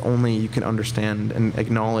yield if only you can understand and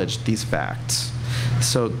acknowledge these facts.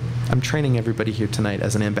 So I'm training everybody here tonight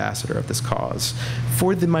as an ambassador of this cause.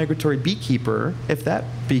 For the migratory beekeeper, if that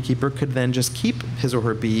beekeeper could then just keep his or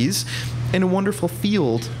her bees in a wonderful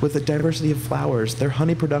field with a diversity of flowers, their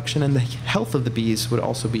honey production and the health of the bees would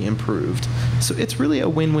also be improved. So it's really a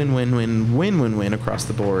win-win-win-win-win-win-win across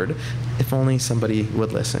the board, if only somebody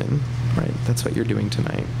would listen, right? That's what you're doing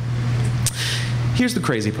tonight. Here's the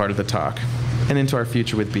crazy part of the talk, and into our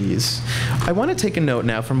future with bees. I want to take a note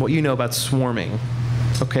now from what you know about swarming,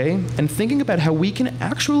 okay? And thinking about how we can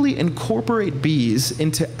actually incorporate bees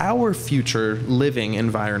into our future living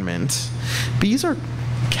environment. Bees are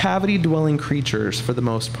cavity-dwelling creatures for the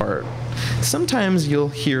most part. Sometimes you'll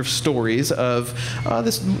hear stories of,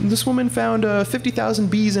 this woman found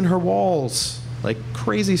 50,000 bees in her walls. Like,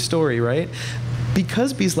 crazy story, right?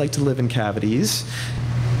 Because bees like to live in cavities,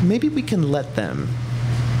 maybe we can let them.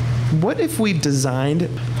 What if we designed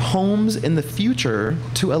homes in the future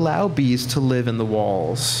to allow bees to live in the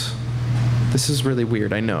walls? This is really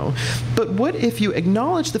weird, I know. But what if you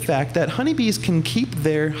acknowledge the fact that honeybees can keep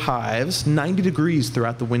their hives 90 degrees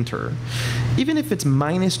throughout the winter? Even if it's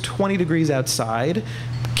minus 20 degrees outside,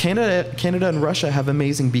 Canada and Russia have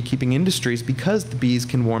amazing beekeeping industries because the bees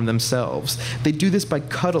can warm themselves. They do this by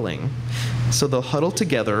cuddling. So they'll huddle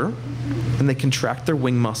together, and they contract their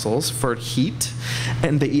wing muscles for heat,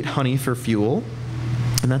 and they eat honey for fuel,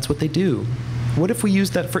 and that's what they do. What if we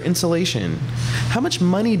use that for insulation? How much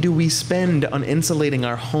money do we spend on insulating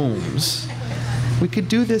our homes? We could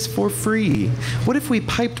do this for free. What if we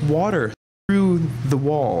piped water through the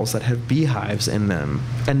walls that have beehives in them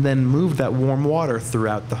and then moved that warm water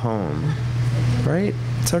throughout the home? Right?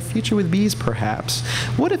 It's our future with bees, perhaps.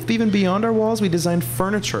 What if even beyond our walls we designed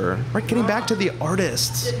furniture? Right? Getting back to the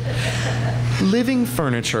artists. Living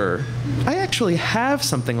furniture. I actually have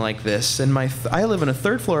something like this in I live in a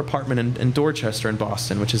third-floor apartment in Dorchester in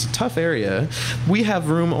Boston, which is a tough area. We have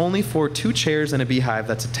room only for 2 chairs and a beehive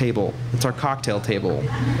that's a table. It's our cocktail table.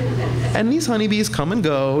 And these honeybees come and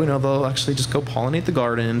go. You know, they'll actually just go pollinate the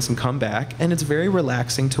gardens and come back, and it's very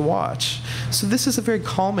relaxing to watch. So this is a very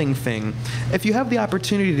calming thing. If you have the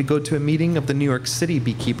opportunity to go to a meeting of the New York City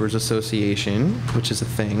Beekeepers Association, which is a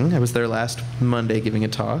thing, I was there last Monday giving a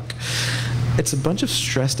talk. It's a bunch of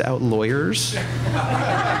stressed out lawyers.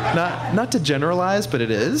 Not to generalize, but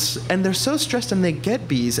it is. And they're so stressed, and they get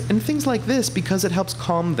bees and things like this because it helps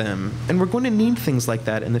calm them. And we're going to need things like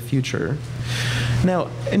that in the future. Now,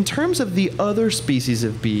 in terms of the other species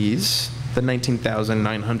of bees, the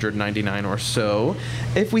 19,999 or so,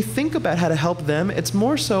 if we think about how to help them, it's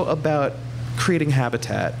more so about creating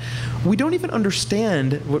habitat. We don't even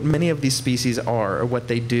understand what many of these species are or what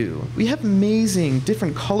they do. We have amazing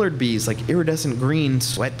different colored bees like iridescent green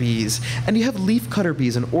sweat bees, and you have leafcutter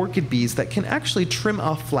bees and orchid bees that can actually trim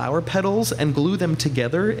off flower petals and glue them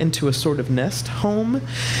together into a sort of nest home.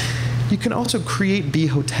 You can also create bee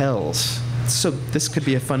hotels. So this could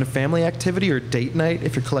be a fun family activity or date night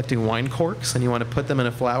if you're collecting wine corks and you want to put them in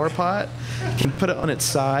a flower pot. You can put it on its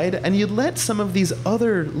side, and you let some of these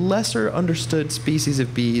other lesser understood species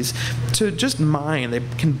of bees to just mine. They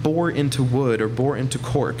can bore into wood or bore into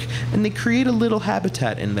cork, and they create a little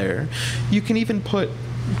habitat in there. You can even put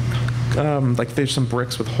like there's some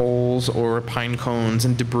bricks with holes or pine cones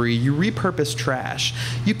and debris. You repurpose trash.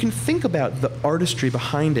 You can think about the artistry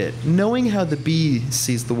behind it, knowing how the bee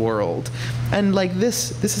sees the world. And like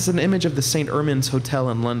this is an image of the St. Ermin's Hotel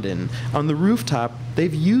in London. On the rooftop,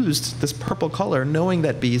 they've used this purple color, knowing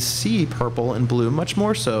that bees see purple and blue much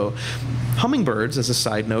more so. Hummingbirds, as a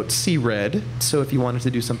side note, see red. So if you wanted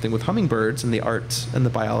to do something with hummingbirds and the arts and the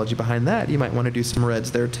biology behind that, you might want to do some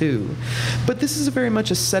reds there too. But this is very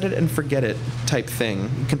much a set it and forget it type thing.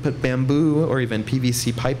 You can put bamboo or even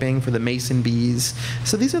PVC piping for the mason bees.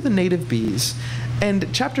 So these are the native bees. And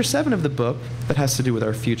chapter 7 of the book, that has to do with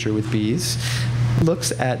our future with bees,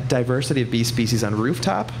 looks at diversity of bee species on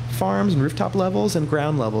rooftop farms and rooftop levels and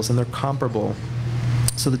ground levels, and they're comparable.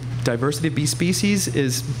 So the diversity of bee species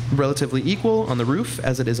is relatively equal on the roof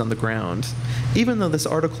as it is on the ground. Even though this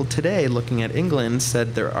article today, looking at England,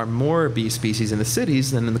 said there are more bee species in the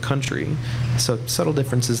cities than in the country. So subtle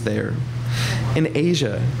differences there. In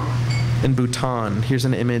Asia, in Bhutan, here's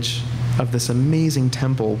an image of this amazing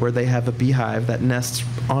temple where they have a beehive that nests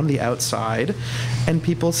on the outside, and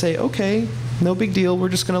people say, okay, no big deal, we're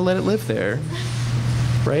just going to let it live there,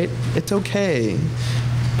 right? It's okay.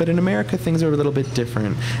 But in America, things are a little bit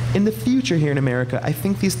different. In the future here in America, I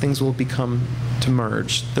think these things will become to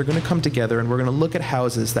merge. They're going to come together, and we're going to look at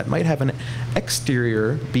houses that might have an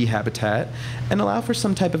exterior bee habitat and allow for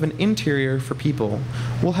some type of an interior for people.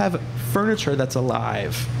 We'll have furniture that's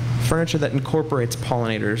alive, furniture that incorporates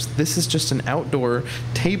pollinators. This is just an outdoor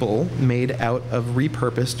table made out of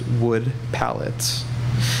repurposed wood pallets.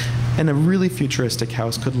 And a really futuristic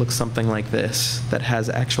house could look something like this, that has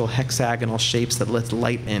actual hexagonal shapes that lets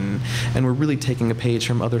light in, and we're really taking a page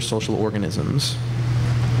from other social organisms.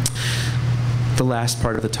 The last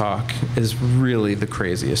part of the talk is really the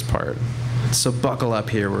craziest part. So buckle up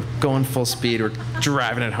here, we're going full speed, we're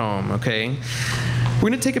driving it home, okay? We're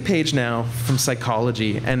gonna take a page now from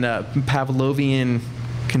psychology and Pavlovian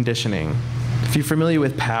conditioning. If you're familiar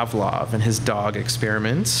with Pavlov and his dog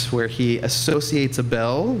experiments, where he associates a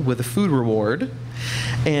bell with a food reward,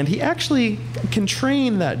 and he actually can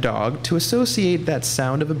train that dog to associate that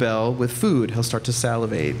sound of a bell with food. He'll start to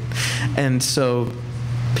salivate. And so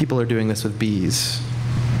people are doing this with bees.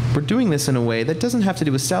 We're doing this in a way that doesn't have to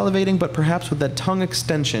do with salivating, but perhaps with that tongue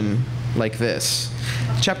extension like this.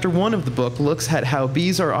 Chapter 1 of the book looks at how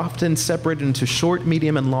bees are often separated into short,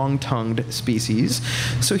 medium, and long-tongued species.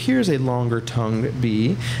 So here's a longer-tongued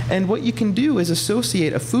bee, and what you can do is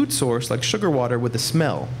associate a food source like sugar water with a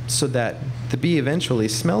smell, so that the bee eventually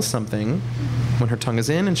smells something when her tongue is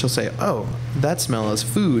in, and she'll say, oh, that smell is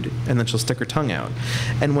food, and then she'll stick her tongue out.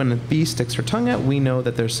 And when a bee sticks her tongue out, we know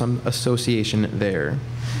that there's some association there.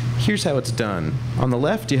 Here's how it's done. On the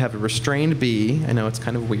left, you have a restrained bee. I know it's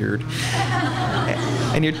kind of weird.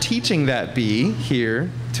 And you're teaching that bee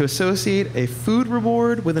here to associate a food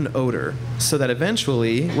reward with an odor, so that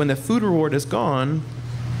eventually, when the food reward is gone,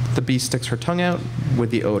 the bee sticks her tongue out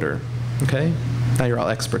with the odor. Okay? Now you're all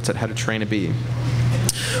experts at how to train a bee.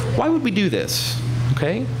 Why would we do this?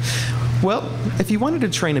 Okay? Well, if you wanted to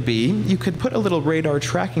train a bee, you could put a little radar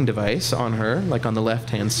tracking device on her, like on the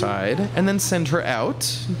left-hand side, and then send her out.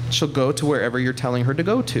 She'll go to wherever you're telling her to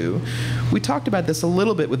go to. We talked about this a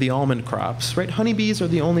little bit with the almond crops, right? Honeybees are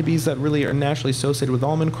the only bees that really are naturally associated with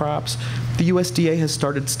almond crops. The USDA has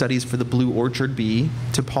started studies for the blue orchard bee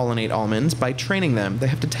to pollinate almonds by training them. They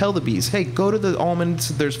have to tell the bees, hey, go to the almonds,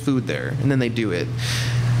 there's food there, and then they do it.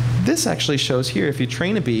 This actually shows here, if you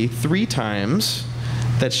train a bee 3 times,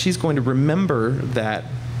 that she's going to remember that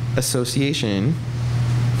association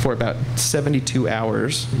for about 72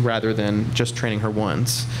 hours rather than just training her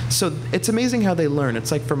once. So it's amazing how they learn.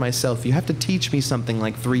 It's like for myself, you have to teach me something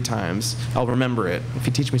like 3 times, I'll remember it. If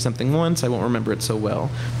you teach me something once, I won't remember it so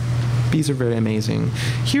well. Bees are very amazing.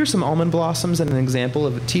 Here's some almond blossoms and an example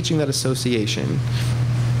of teaching that association.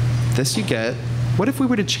 This you get. What if we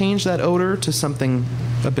were to change that odor to something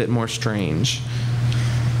a bit more strange,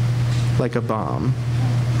 like a bomb?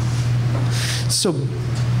 So,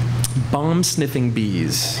 bomb-sniffing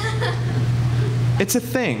bees. It's a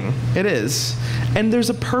thing. It is. And there's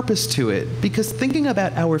a purpose to it, because thinking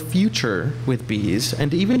about our future with bees,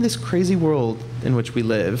 and even this crazy world in which we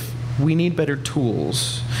live, we need better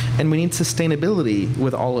tools, and we need sustainability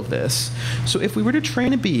with all of this. So if we were to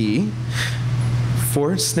train a bee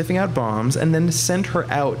for sniffing out bombs and then send her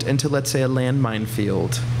out into, let's say, a landmine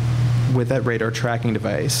field with that radar tracking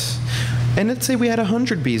device, and let's say we had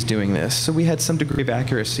 100 bees doing this, so we had some degree of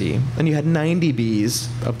accuracy, and you had 90 bees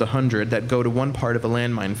of the 100 that go to one part of a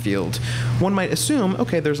landmine field, one might assume,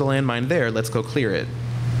 okay, there's a landmine there, let's go clear it,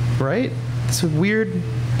 right? It's a weird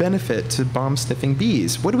benefit to bomb-sniffing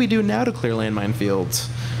bees. What do we do now to clear landmine fields?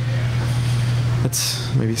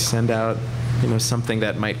 Let's maybe send out, something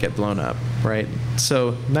that might get blown up, right?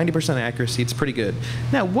 So 90% accuracy, it's pretty good.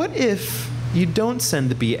 Now, what if you don't send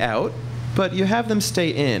the bee out, but you have them stay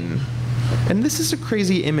in? And this is a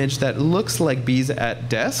crazy image that looks like bees at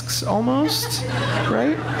desks almost,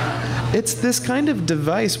 right? It's this kind of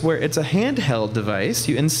device where it's a handheld device.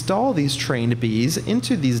 You install these trained bees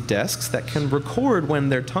into these desks that can record when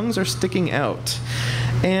their tongues are sticking out.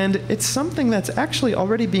 And it's something that's actually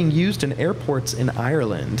already being used in airports in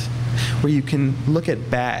Ireland, where you can look at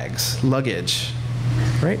bags, luggage,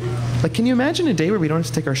 right? Like, can you imagine a day where we don't have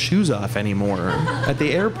to take our shoes off anymore at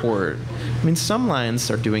the airport? I mean, some lines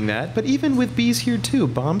are doing that, but even with bees here too,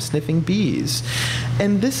 bomb-sniffing bees.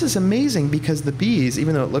 And this is amazing because the bees,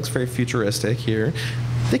 even though it looks very futuristic here,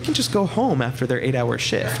 they can just go home after their 8-hour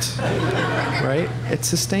shift, right? It's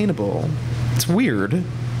sustainable. It's weird,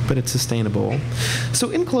 but it's sustainable. So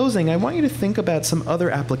in closing, I want you to think about some other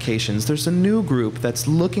applications. There's a new group that's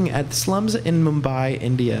looking at slums in Mumbai,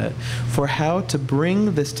 India, for how to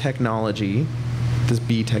bring this technology, this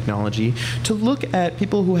bee technology, to look at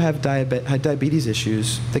people who have diabetes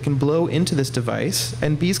issues. They can blow into this device,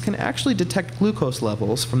 and bees can actually detect glucose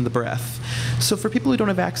levels from the breath. So for people who don't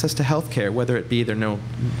have access to healthcare, whether it be there are no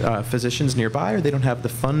physicians nearby or they don't have the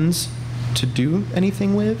funds to do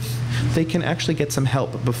anything with, they can actually get some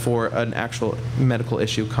help before an actual medical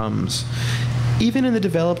issue comes. Even in the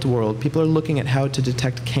developed world, people are looking at how to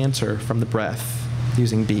detect cancer from the breath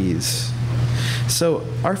using bees. So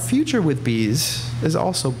our future with bees is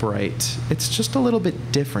also bright. It's just a little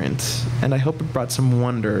bit different, and I hope it brought some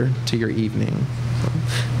wonder to your evening. So,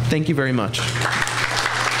 thank you very much.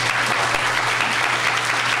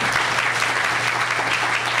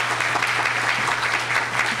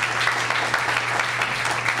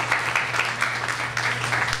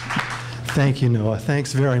 Thank you, Noah.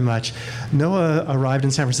 Thanks very much. Noah arrived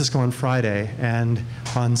in San Francisco on Friday, and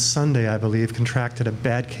on Sunday, I believe, contracted a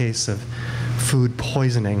bad case of food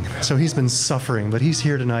poisoning. So he's been suffering, but he's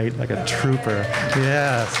here tonight like a trooper.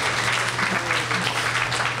 Yes.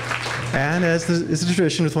 And as is the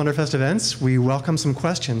tradition with Wonderfest events, we welcome some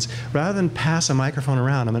questions. Rather than pass a microphone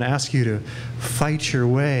around, I'm going to ask you to fight your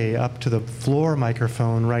way up to the floor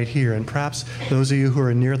microphone right here. And perhaps those of you who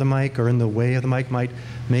are near the mic or in the way of the mic might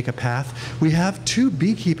make a path. We have two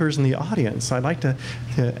beekeepers in the audience. I'd like to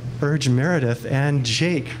urge Meredith and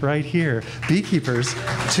Jake right here, beekeepers,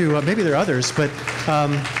 to, maybe there are others, but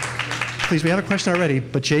please, we have a question already,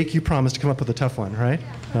 but Jake, you promised to come up with a tough one, right?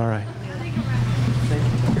 All right.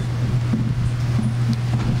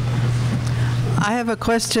 I have a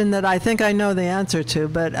question that I think I know the answer to,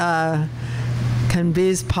 but can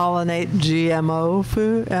bees pollinate GMO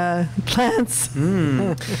food, plants?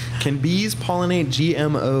 Can bees pollinate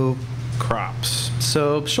GMO crops?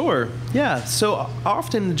 So sure, yeah. So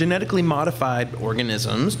often genetically modified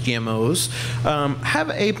organisms, GMOs, have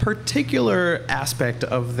a particular aspect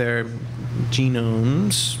of their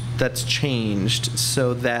genomes that's changed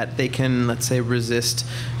so that they can, let's say, resist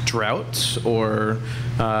drought or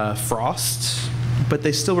frost, but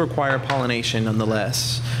they still require pollination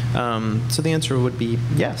nonetheless. So the answer would be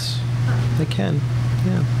yes, they can,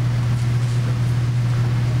 yeah.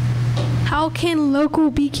 How can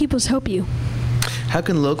local beekeepers help you? How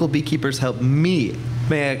can local beekeepers help me?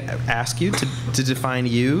 May I ask you to define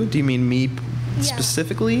you? Do you mean me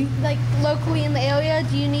specifically? Like locally in the area,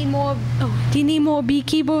 do you need more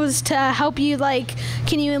beekeepers to help you? Like,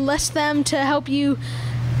 can you enlist them to help you?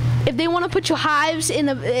 If they want to put your hives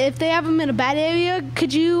if they have them in a bad area,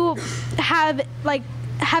 could you have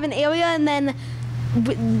an area and then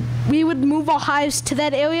we would move our hives to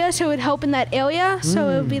that area so it would help in that area? So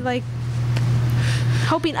it would be like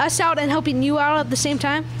helping us out and helping you out at the same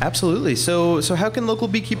time? Absolutely. So how can local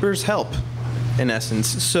beekeepers help, in essence?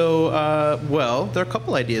 So, well, there are a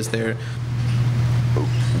couple ideas there.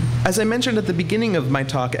 As I mentioned at the beginning of my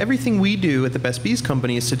talk, everything we do at the Best Bees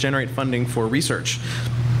Company is to generate funding for research.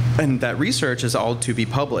 And that research is all to be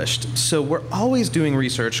published. So we're always doing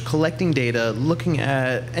research, collecting data, looking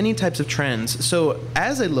at any types of trends. So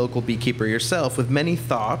as a local beekeeper yourself with many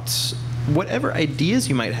thoughts, whatever ideas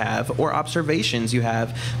you might have or observations you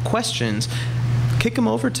have, questions, kick them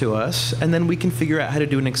over to us, and then we can figure out how to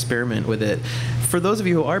do an experiment with it. For those of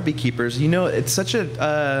you who are beekeepers, you know it's such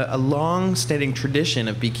a long-standing tradition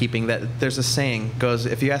of beekeeping that there's a saying goes,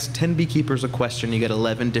 if you ask 10 beekeepers a question, you get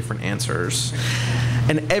 11 different answers.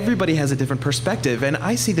 And everybody has a different perspective, and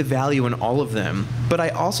I see the value in all of them, but I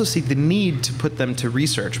also see the need to put them to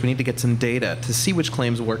research. We need to get some data to see which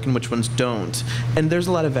claims work and which ones don't. And there's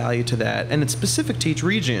a lot of value to that, and it's specific to each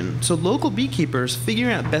region. So local beekeepers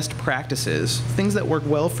figuring out best practices, things that work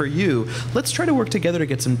well for you, let's try to work together to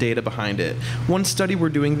get some data behind it. One study we're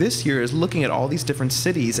doing this year is looking at all these different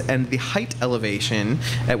cities and the height elevation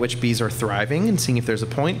at which bees are thriving and seeing if there's a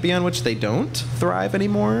point beyond which they don't thrive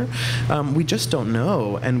anymore. We just don't know.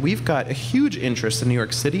 And we've got a huge interest in New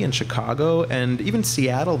York City and Chicago and even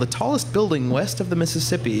Seattle. The tallest building west of the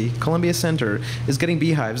Mississippi, Columbia Center, is getting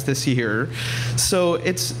beehives this year. So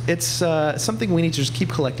it's something we need to just keep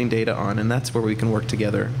collecting data on, and that's where we can work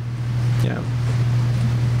together. Yeah.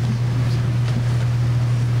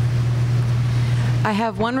 I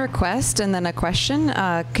have one request and then a question.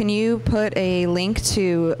 Can you put a link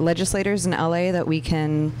to legislators in LA that we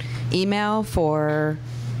can email for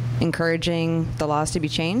encouraging the laws to be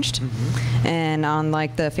changed, and on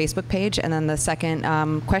like the Facebook page? And then the second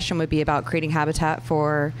question would be about creating habitat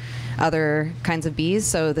for other kinds of bees.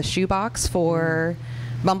 So the shoebox for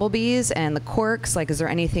bumblebees and the corks, like is there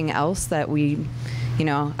anything else that we, you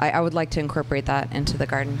know, I would like to incorporate that into the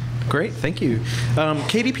garden. Great, thank you.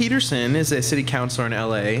 Katie Peterson is a city councilor in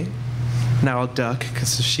LA. Now I'll duck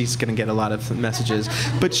because she's going to get a lot of messages.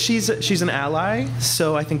 But she's an ally,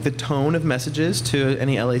 so I think the tone of messages to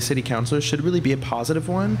any LA city councilors should really be a positive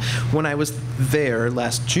one. When I was there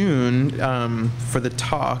last June for the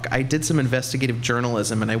talk, I did some investigative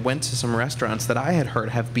journalism, and I went to some restaurants that I had heard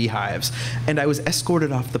have beehives, and I was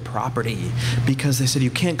escorted off the property because they said, you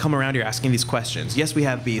can't come around here asking these questions. Yes, we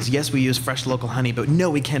have bees. Yes, we use fresh local honey, but no,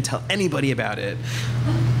 we can't tell anybody about it.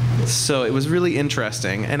 So it was really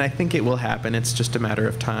interesting, and I think it will happen. It's just a matter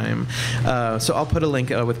of time. So I'll put a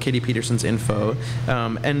link with Katie Peterson's info.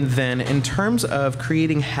 And then in terms of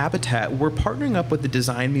creating habitat, we're partnering up with the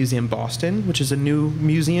Design Museum Boston, which is a new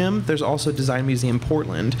museum. There's also Design Museum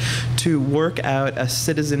Portland, to work out a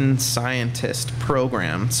citizen scientist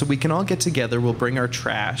program. So we can all get together, we'll bring our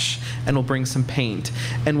trash, and we'll bring some paint,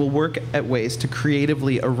 and we'll work at ways to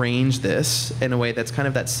creatively arrange this in a way that's kind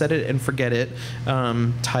of that set it and forget it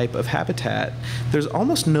type of habitat. There's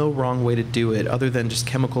almost no wrong way to do it other than just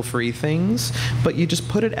chemical-free things, but you just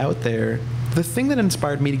put it out there. The thing that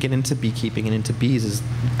inspired me to get into beekeeping and into bees is,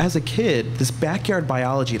 as a kid, this backyard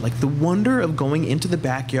biology, like the wonder of going into the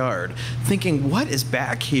backyard, thinking, what is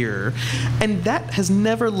back here? And that has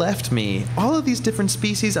never left me. All of these different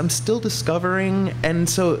species I'm still discovering, and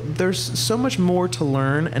so there's so much more to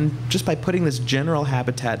learn, and just by putting this general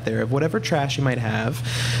habitat there of whatever trash you might have,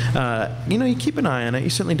 you know, you keep an eye on it. You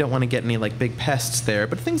certainly don't want to get any like big pests there,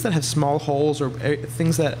 but things that have small holes or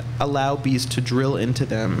things that allow bees to drill into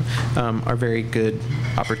them are very good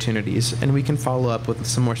opportunities, and we can follow up with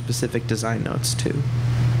some more specific design notes too.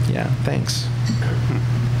 Yeah, thanks.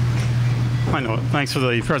 I know. Thanks for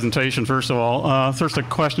the presentation, first of all. First, a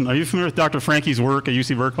question. Are you familiar with Dr. Frankie's work at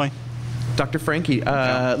UC Berkeley? Dr. Frankie,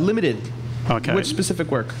 limited. Okay. Which specific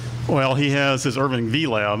work? Well, he has his urban bee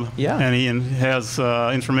lab, yeah, and he has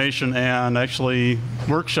information and actually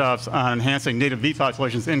workshops on enhancing native bee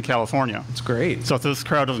populations in California. That's great. So if this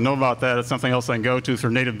crowd doesn't know about that, it's something else they can go to for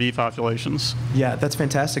native bee populations. Yeah, that's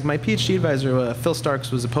fantastic. My PhD advisor, Phil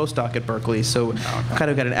Starks, was a postdoc at Berkeley, so kind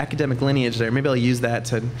of got an academic lineage there. Maybe I'll use that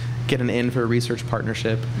to get an in for a research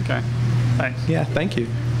partnership. Okay, thanks. Yeah, thank you.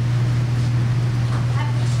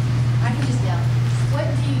 I can just yell. What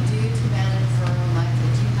do you do to manage rural life? Do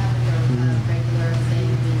you have your regular thing,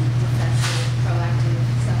 being defensive, proactive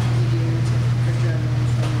stuff you do for sure?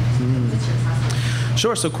 What's your process?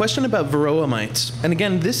 Sure. So question about varroa mites. And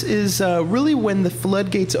again, this is really when the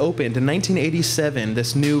floodgates opened in 1987.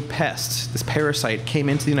 This new pest, this parasite, came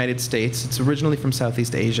into the United States. It's originally from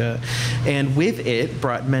Southeast Asia. And with it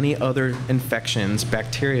brought many other infections,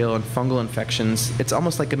 bacterial and fungal infections. It's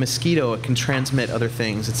almost like a mosquito. It can transmit other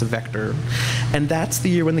things. It's a vector. And that's the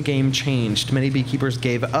year when the game changed. Many beekeepers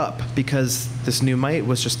gave up because this new mite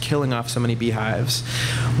was just killing off so many beehives.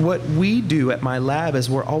 What we do at my lab is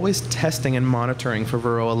we're always testing and monitoring for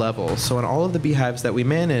Varroa levels. So in all of the beehives that we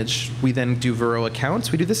manage, we then do Varroa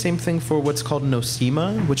counts. We do the same thing for what's called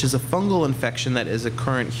nosema, which is a fungal infection that is a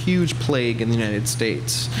current huge plague in the United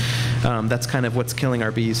States. That's kind of what's killing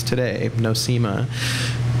our bees today, nosema.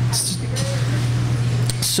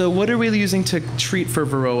 So what are we using to treat for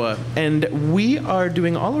Varroa? And we are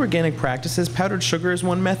doing all organic practices. Powdered sugar is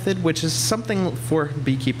one method, which is something for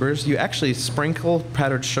beekeepers. You actually sprinkle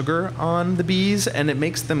powdered sugar on the bees, and it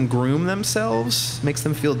makes them groom themselves, makes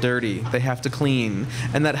them feel dirty. They have to clean,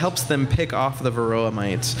 and that helps them pick off the Varroa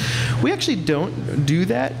mites. We actually don't do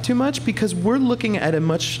that too much because we're looking at a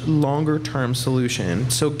much longer term solution.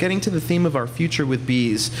 So getting to the theme of our future with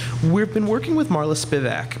bees, we've been working with Marla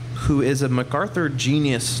Spivak, who is a MacArthur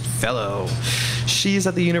Genius Fellow. She's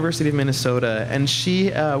at the University of Minnesota, and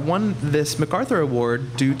she won this MacArthur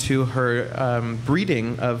Award due to her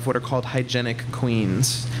breeding of what are called hygienic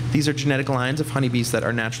queens. These are genetic lines of honeybees that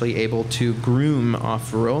are naturally able to groom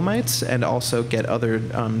off Varroa mites and also get other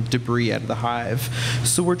debris out of the hive.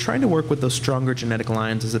 So we're trying to work with those stronger genetic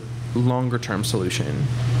lines as a longer-term solution.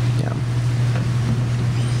 Yeah.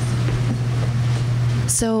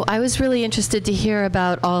 So I was really interested to hear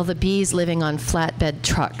about all the bees living on flatbed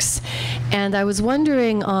trucks. And I was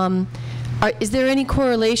wondering, is there any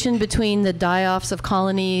correlation between the die-offs of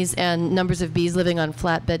colonies and numbers of bees living on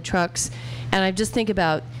flatbed trucks? And I just think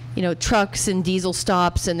about, you know, trucks and diesel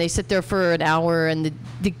stops, and they sit there for an hour, and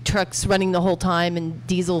the truck's running the whole time, and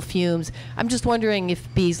diesel fumes. I'm just wondering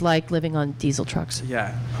if bees like living on diesel trucks.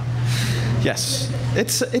 Yeah. Yes,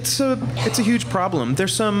 it's a huge problem.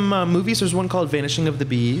 There's some movies. There's one called Vanishing of the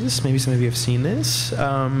Bees. Maybe some of you have seen this.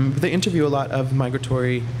 They interview a lot of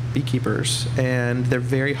migratory beekeepers, and they're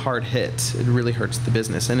very hard hit. It really hurts the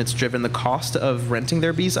business, and it's driven the cost of renting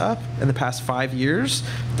their bees up. In the past 5 years,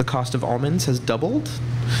 the cost of almonds has doubled.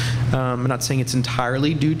 I'm not saying it's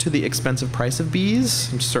entirely due to the expensive price of bees.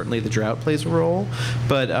 Certainly the drought plays a role,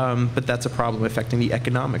 but that's a problem affecting the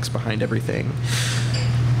economics behind everything.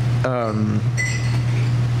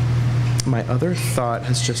 My other thought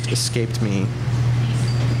has just escaped me.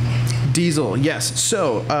 Diesel, yes.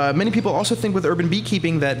 So many people also think with urban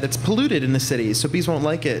beekeeping that it's polluted in the cities, so bees won't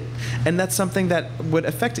like it. And that's something that would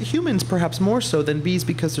affect humans perhaps more so than bees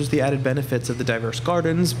because there's the added benefits of the diverse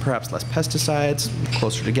gardens, perhaps less pesticides,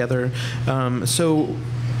 closer together. So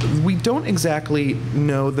we don't exactly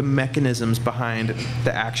know the mechanisms behind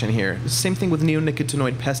the action here. Same thing with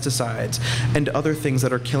neonicotinoid pesticides and other things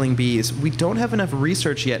that are killing bees. We don't have enough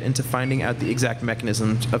research yet into finding out the exact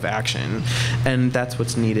mechanisms of action, and that's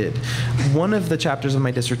what's needed. One of the chapters of my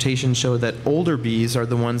dissertation showed that older bees are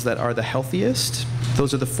the ones that are the healthiest.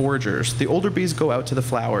 Those are the foragers. The older bees go out to the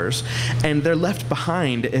flowers, and they're left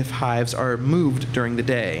behind if hives are moved during the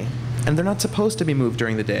day. And they're not supposed to be moved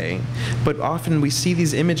during the day. But often we see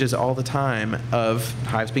these images all the time of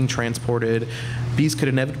hives being transported. Bees could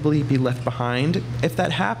inevitably be left behind. If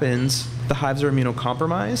that happens, the hives are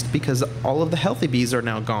immunocompromised because all of the healthy bees are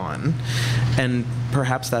now gone. And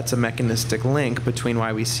perhaps that's a mechanistic link between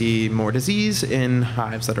why we see more disease in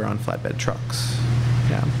hives that are on flatbed trucks.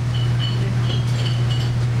 Yeah.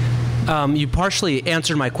 You partially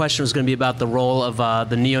answered my question. It was going to be about the role of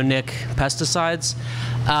the neonic pesticides.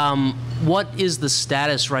 What is the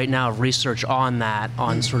status right now of research on that,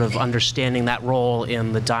 on sort of understanding that role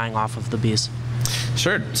in the dying off of the bees?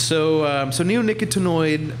 Sure. So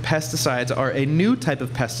neonicotinoid pesticides are a new type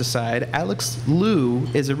of pesticide. Alex Liu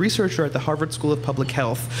is a researcher at the Harvard School of Public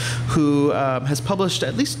Health who has published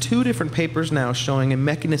at least 2 different papers now showing a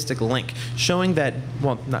mechanistic link, showing that,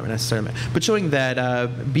 well, not necessarily, but showing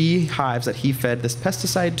that bee hives that he fed this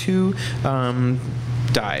pesticide to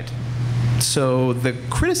died. So the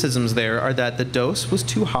criticisms there are that the dose was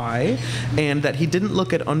too high and that he didn't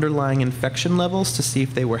look at underlying infection levels to see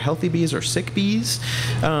if they were healthy bees or sick bees.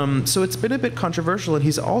 So it's been a bit controversial, and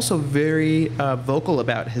he's also very vocal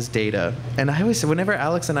about his data. And I always say, whenever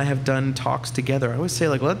Alex and I have done talks together, I always say,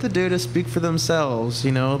 like, let the data speak for themselves,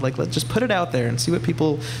 you know, like, let's just put it out there and see what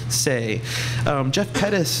people say. Jeff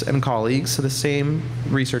Pettis and colleagues, so the same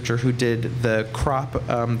researcher who did the crop,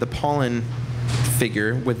 the pollen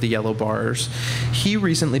figure with the yellow bars, he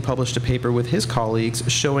recently published a paper with his colleagues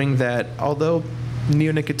showing that although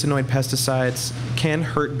neonicotinoid pesticides can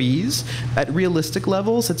hurt bees, at realistic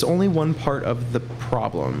levels, it's only one part of the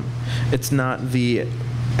problem. It's not the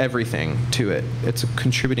everything to it. It's a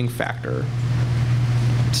contributing factor.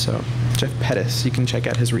 So, Jeff Pettis, you can check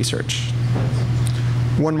out his research.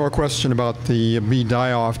 One more question about the bee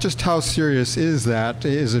die-off. Just how serious is that?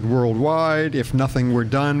 Is it worldwide? If nothing were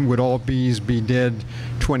done, would all bees be dead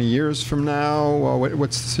 20 years from now?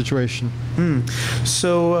 What's the situation?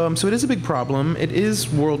 So it is a big problem. It is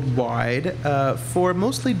worldwide. For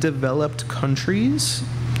mostly developed countries,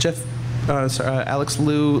 Alex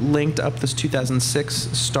Liu linked up this 2006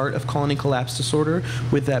 start of colony collapse disorder,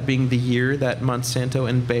 with that being the year that Monsanto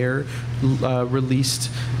and Bayer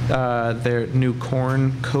released their new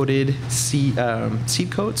corn-coated seed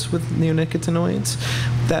coats with neonicotinoids.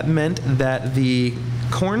 That meant that the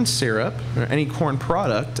corn syrup, or any corn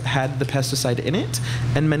product, had the pesticide in it,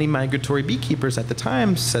 and many migratory beekeepers at the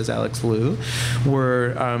time, says Alex Liu,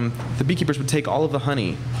 were, the beekeepers would take all of the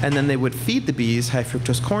honey, and then they would feed the bees high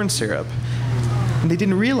fructose corn syrup. And they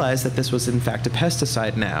didn't realize that this was in fact a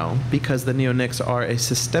pesticide now, because the neonics are a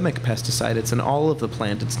systemic pesticide. It's in all of the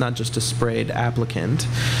plant. It's not just a sprayed applicant.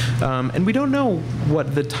 And we don't know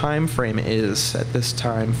what the time frame is at this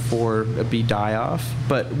time for a bee die-off,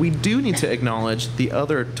 but we do need to acknowledge the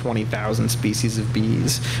other 20,000 species of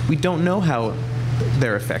bees. We don't know how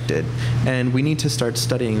they're affected, and we need to start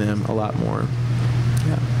studying them a lot more.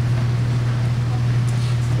 Yeah.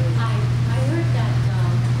 I heard that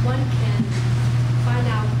one can find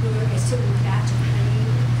out where a certain batch of honey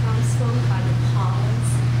comes from by the pollens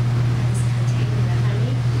that is contained in the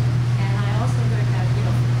honey. And I also heard that,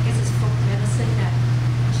 I guess it's folk medicine, that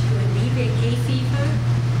to alleviate hay fever,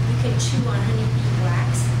 you can chew on honeybee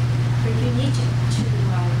wax, but you need to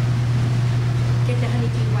get the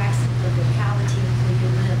honeybee wax in the locality where you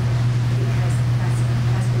live, because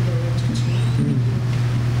that's where you're going to treat.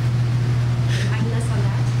 Enlighten us on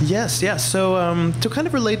that. Yes, yes. So kind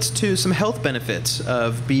of relates to some health benefits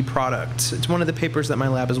of bee products. It's one of the papers that my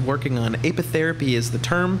lab is working on. Apitherapy is the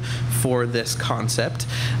term for this concept.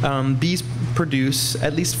 Bees produce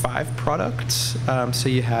at least 5 products. So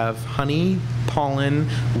you have honey, pollen,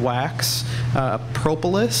 wax,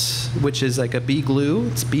 propolis, which is like a bee glue.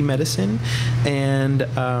 It's bee medicine, and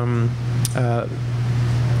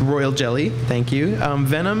royal jelly. Thank you.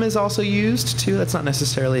 Venom is also used too. That's not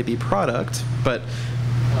necessarily a bee product, but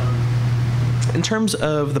in terms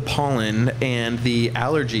of the pollen and the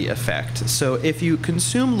allergy effect. So if you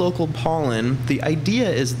consume local pollen, the idea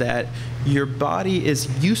is that your body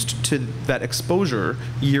is used to that exposure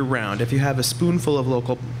year-round. If you have a spoonful of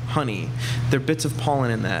local honey, there are bits of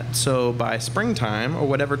pollen in that. So by springtime, or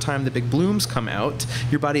whatever time the big blooms come out,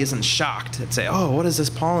 your body isn't shocked. It'd say, oh, what is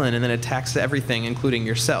this pollen? And then it attacks everything, including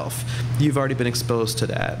yourself. You've already been exposed to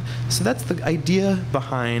that. So that's the idea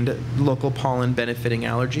behind local pollen benefiting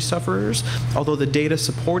allergy sufferers, although the data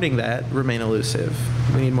supporting that remain elusive.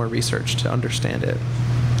 We need more research to understand it.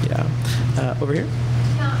 Yeah. Over here?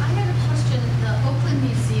 Yeah, I had a question. The Oakland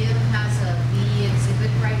Museum has a bee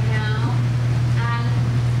exhibit right now. And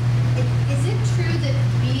is it true that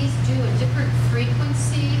bees do a different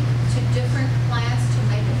frequency to different plants to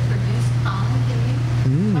make it produce pollen? Can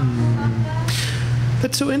you talk more about that?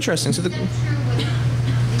 That's so interesting. So is that true with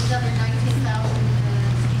these other 19,000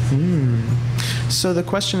 species? So the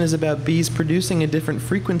question is about bees producing a different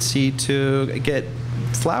frequency to get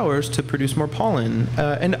flowers to produce more pollen.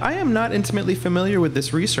 And I am not intimately familiar with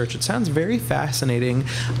this research. It sounds very fascinating.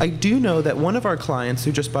 I do know that one of our clients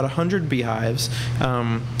who just bought 100 beehives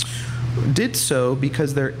did so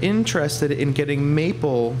because they're interested in getting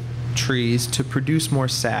maple trees to produce more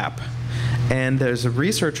sap. And there's a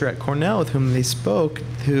researcher at Cornell with whom they spoke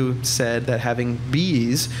who said that having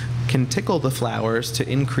bees can tickle the flowers to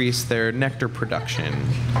increase their nectar production.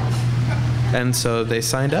 And so they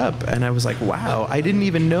signed up, and I was like, wow, I didn't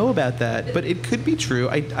even know about that. But it could be true.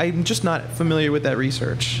 I'm just not familiar with that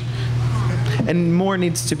research. And more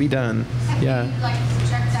needs to be done. Yeah. Have you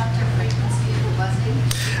checked out their frequency of buzzing?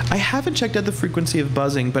 I haven't checked out the frequency of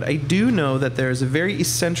buzzing, but I do know that there's a very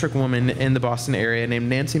eccentric woman in the Boston area named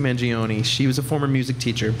Nancy Mangione. She was a former music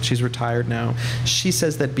teacher. She's retired now. She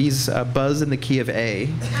says that bees buzz in the key of A.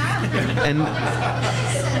 And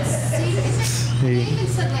They even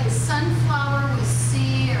said like sunflower was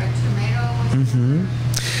C or tomato was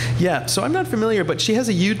Yeah, so I'm not familiar, but she has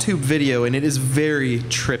a YouTube video, and it is very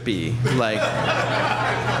trippy. Like,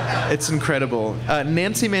 it's incredible.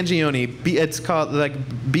 Nancy Mangione, it's called like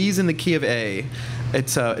Bees in the Key of A.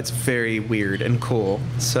 It's very weird and cool.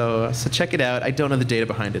 So check it out. I don't know the data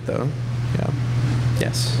behind it though. Yeah.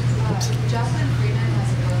 Yes. Jocelyn Friedman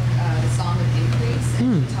has a book, The Song of Increase,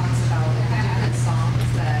 and she talks about different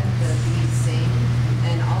songs that the bees sing,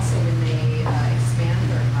 and also when they expand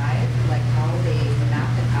their hive, like how they map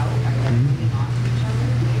it out by like moving on to each other,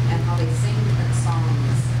 and how they sing different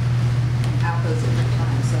songs at those different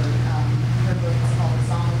times. So her book is called The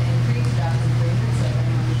Song of Increase, Jocelyn Friedman. So if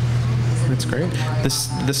Great.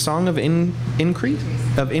 The Song of Increase,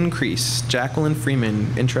 Jacqueline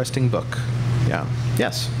Freeman, interesting book. Yeah.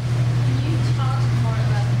 Yes. Can you talk more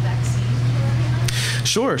about the vaccines you're working on?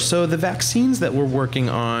 Sure. So the vaccines that we're working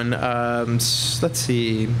on, let's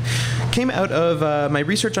see, came out of my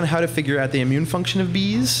research on how to figure out the immune function of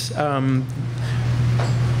bees.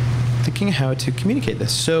 Thinking how to communicate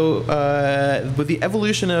this. So with the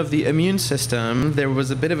evolution of the immune system, there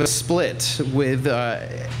was a bit of a split with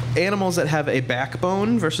animals that have a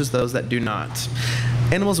backbone versus those that do not.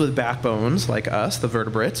 Animals with backbones, like us, the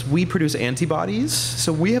vertebrates, we produce antibodies,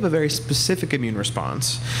 so we have a very specific immune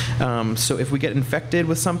response. So if we get infected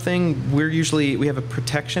with something, we have a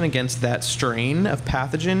protection against that strain of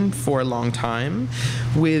pathogen for a long time.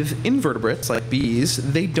 With invertebrates, like bees,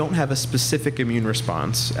 they don't have a specific immune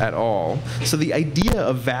response at all. So the idea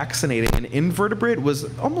of vaccinating an invertebrate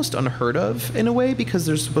was almost unheard of in a way, because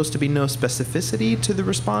there's supposed to be no specificity to the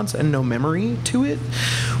response and no memory to it.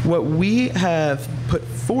 What we have put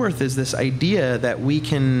forth is this idea that we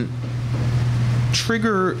can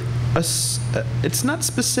trigger it's not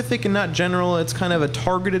specific and not general, it's kind of a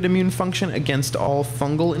targeted immune function against all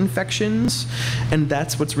fungal infections, and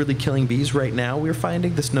that's what's really killing bees right now. We're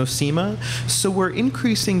finding this nosema, so we're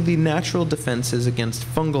increasing the natural defenses against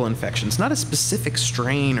fungal infections, not a specific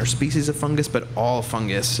strain or species of fungus, but all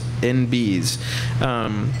fungus in bees,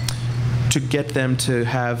 to get them to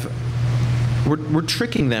have. We're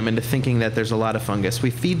tricking them into thinking that there's a lot of fungus.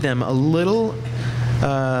 We feed them a little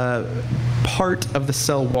part of the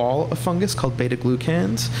cell wall of fungus called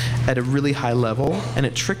beta-glucans at a really high level, and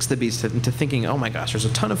it tricks the bees into thinking, oh my gosh, there's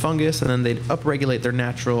a ton of fungus, and then they upregulate their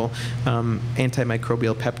natural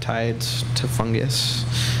antimicrobial peptides to fungus.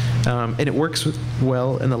 And it works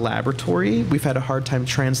well in the laboratory. We've had a hard time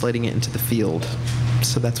translating it into the field,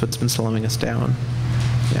 so that's what's been slowing us down.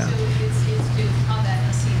 Yeah. So it's to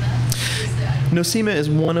combat nosema? Nosema is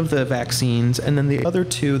one of the vaccines, and then the other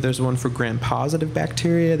two, there's one for gram-positive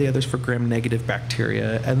bacteria, the other's for gram-negative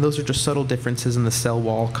bacteria, and those are just subtle differences in the cell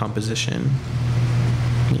wall composition.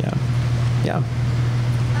 Yeah. Yeah.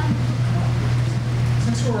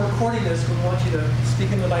 Since we're recording this, we want you to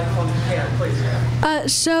speak in the microphone if you can,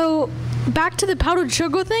 please. So back to the powdered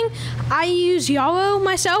sugar thing, I use yarrow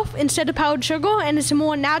myself instead of powdered sugar, and it's a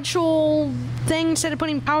more natural thing instead of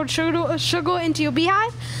putting powdered sugar into your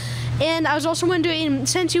beehive. And I was also wondering,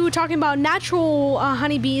 since you were talking about natural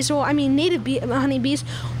honeybees, or I mean native honeybees,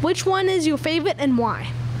 which one is your favorite and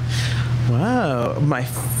why? Wow, my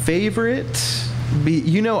favorite bee.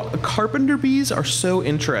 You know, carpenter bees are so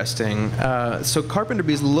interesting. So carpenter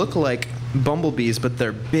bees look like bumblebees, but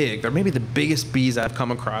they're big. They're maybe the biggest bees I've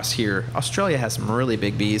come across here. Australia has some really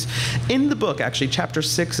big bees. In the book, actually, chapter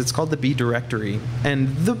 6, it's called the Bee Directory.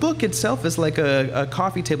 And the book itself is like a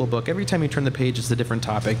coffee table book. Every time you turn the page, it's a different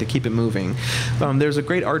topic to keep it moving. There's a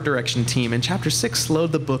great art direction team, and chapter 6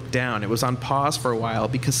 slowed the book down. It was on pause for a while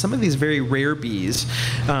because some of these very rare bees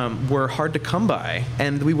were hard to come by.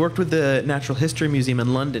 And we worked with the Natural History Museum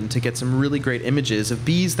in London to get some really great images of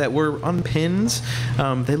bees that were on pins.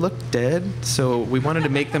 They looked dead, so we wanted to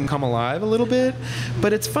make them come alive a little bit.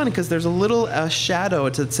 But it's fun because there's a little shadow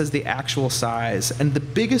that says the actual size. And the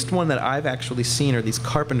biggest one that I've actually seen are these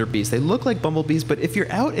carpenter bees. They look like bumblebees, but if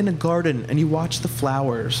you're out in a garden and you watch the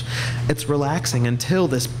flowers, it's relaxing until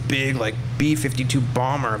this big, like, B-52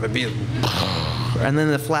 bomber of a bee, and then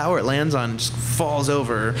the flower it lands on just falls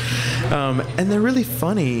over. And they're really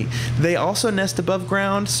funny. They also nest above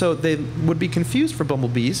ground, so they would be confused for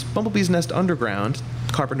bumblebees. Bumblebees nest underground.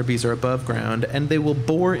 Carpenter bees are above ground, and they will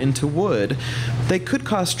bore into wood. They could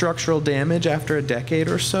cause structural damage after a decade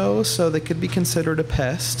or so, so they could be considered a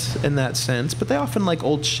pest in that sense, but they often like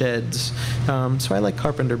old sheds. So I like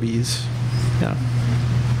carpenter bees. Yeah.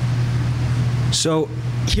 So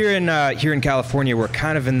here in California, we're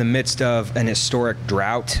kind of in the midst of an historic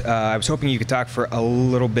drought. I was hoping you could talk for a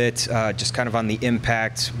little bit just kind of on the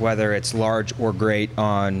impact, whether it's large or great,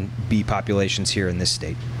 on bee populations here in this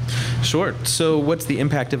state. Sure. So what's the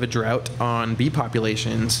impact of a drought on bee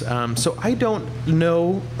populations? So I don't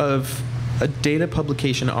know of a data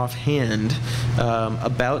publication offhand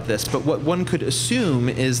about this, but what one could assume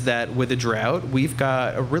is that with a drought, we've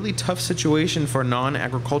got a really tough situation for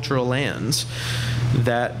non-agricultural lands.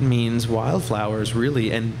 That means wildflowers,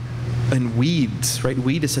 really, and weeds, right?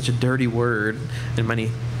 Weed is such a dirty word in many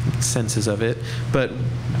senses of it, but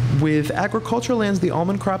with agricultural lands, the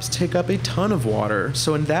almond crops take up a ton of water.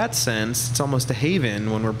 So in that sense, it's almost a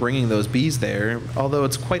haven when we're bringing those bees there, although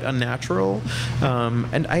it's quite unnatural.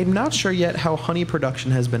 And I'm not sure yet how honey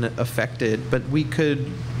production has been affected, but we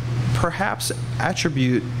could perhaps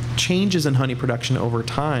attribute changes in honey production over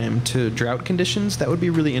time to drought conditions, that would be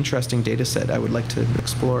a really interesting data set I would like to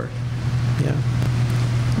explore. Yeah.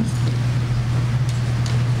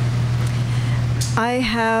 I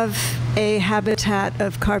have a habitat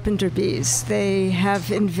of carpenter bees. They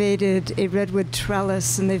have invaded a redwood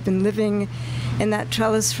trellis, and they've been living in that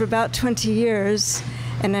trellis for about 20 years,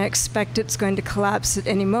 and I expect it's going to collapse at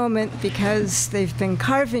any moment because they've been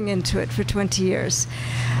carving into it for 20 years.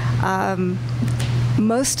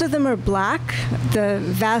 Most of them are black. The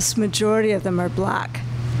vast majority of them are black.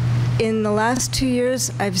 In the last 2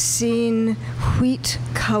 years, I've seen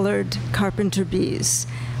wheat-colored carpenter bees.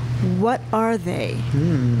 What are they?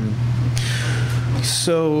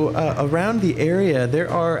 So around the area, there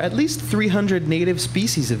are at least 300 native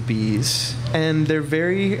species of bees, and they're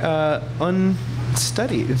very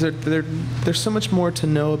unstudied. There's so much more to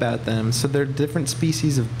know about them. So there are different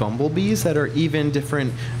species of bumblebees that are even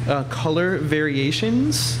different color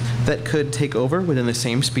variations that could take over within the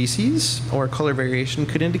same species, or a color variation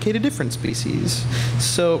could indicate a different species.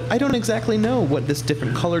 So I don't exactly know what this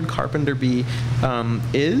different colored carpenter bee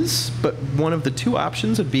is, but one of the two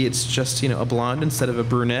options would be it's just, a blonde instead of a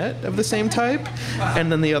brunette of the same type,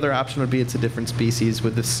 and then the other option would be it's a different species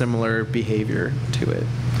with a similar behavior to it.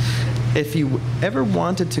 If you ever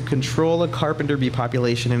wanted to control a carpenter bee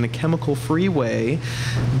population in a chemical-free way,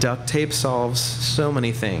 duct tape solves so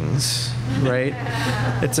many things, right?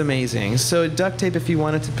 It's amazing. So duct tape, if you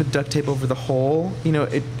wanted to put duct tape over the hole,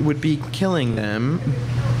 it would be killing them,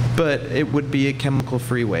 but it would be a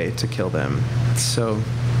chemical-free way to kill them. So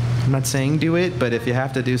I'm not saying do it, but if you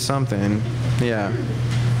have to do something, yeah.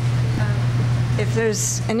 If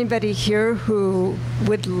there's anybody here who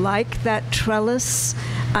would like that trellis,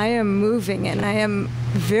 I am moving, and I am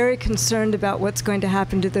very concerned about what's going to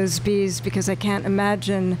happen to those bees, because I can't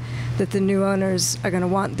imagine that the new owners are going to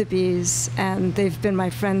want the bees, and they've been my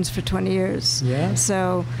friends for 20 years. Yeah.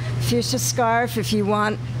 So fuchsia scarf, if you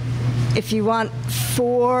want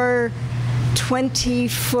 4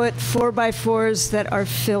 20-foot 4x4s that are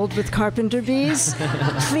filled with carpenter bees,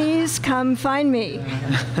 please come find me.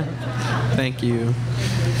 Thank you.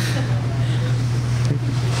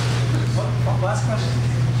 Last question.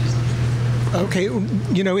 Okay,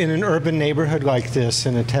 in an urban neighborhood like this,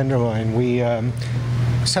 in a tenderloin, we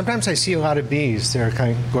sometimes I see a lot of bees. They're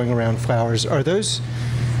kind of going around flowers. Are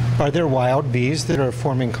there wild bees that are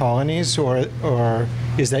forming colonies, or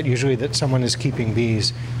is that usually that someone is keeping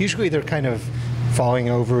bees? Usually they're kind of falling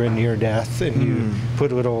over in near death, and you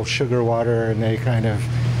put a little sugar water, and they kind of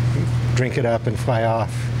drink it up and fly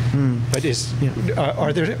off. But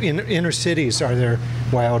are there, in inner cities, are there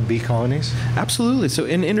wild bee colonies? Absolutely. So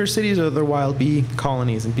in inner cities, are there wild bee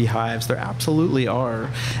colonies and beehives? There absolutely are.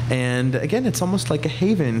 And again, it's almost like a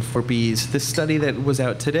haven for bees. This study that was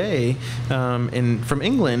out today from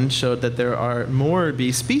England showed that there are more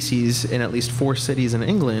bee species in at least 4 cities in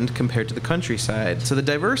England compared to the countryside. So the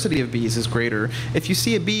diversity of bees is greater. If you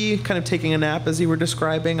see a bee kind of taking a nap, as you were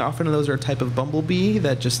describing, often those are a type of bumblebee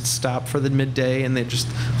that just stop for the midday and they just...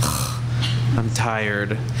 I'm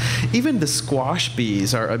tired. Even the squash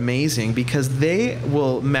bees are amazing because they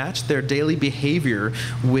will match their daily behavior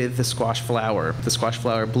with the squash flower. The squash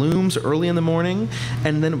flower blooms early in the morning,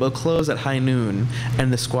 and then it will close at high noon,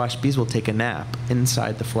 and the squash bees will take a nap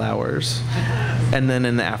inside the flowers. And then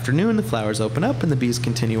in the afternoon, the flowers open up and the bees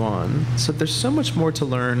continue on. So there's so much more to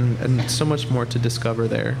learn and so much more to discover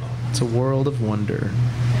there. It's a world of wonder.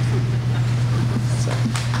 So,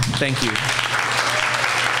 thank you.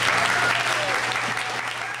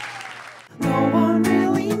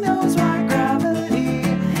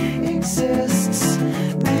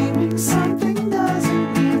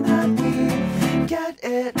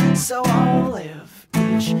 So I'll live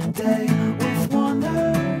each day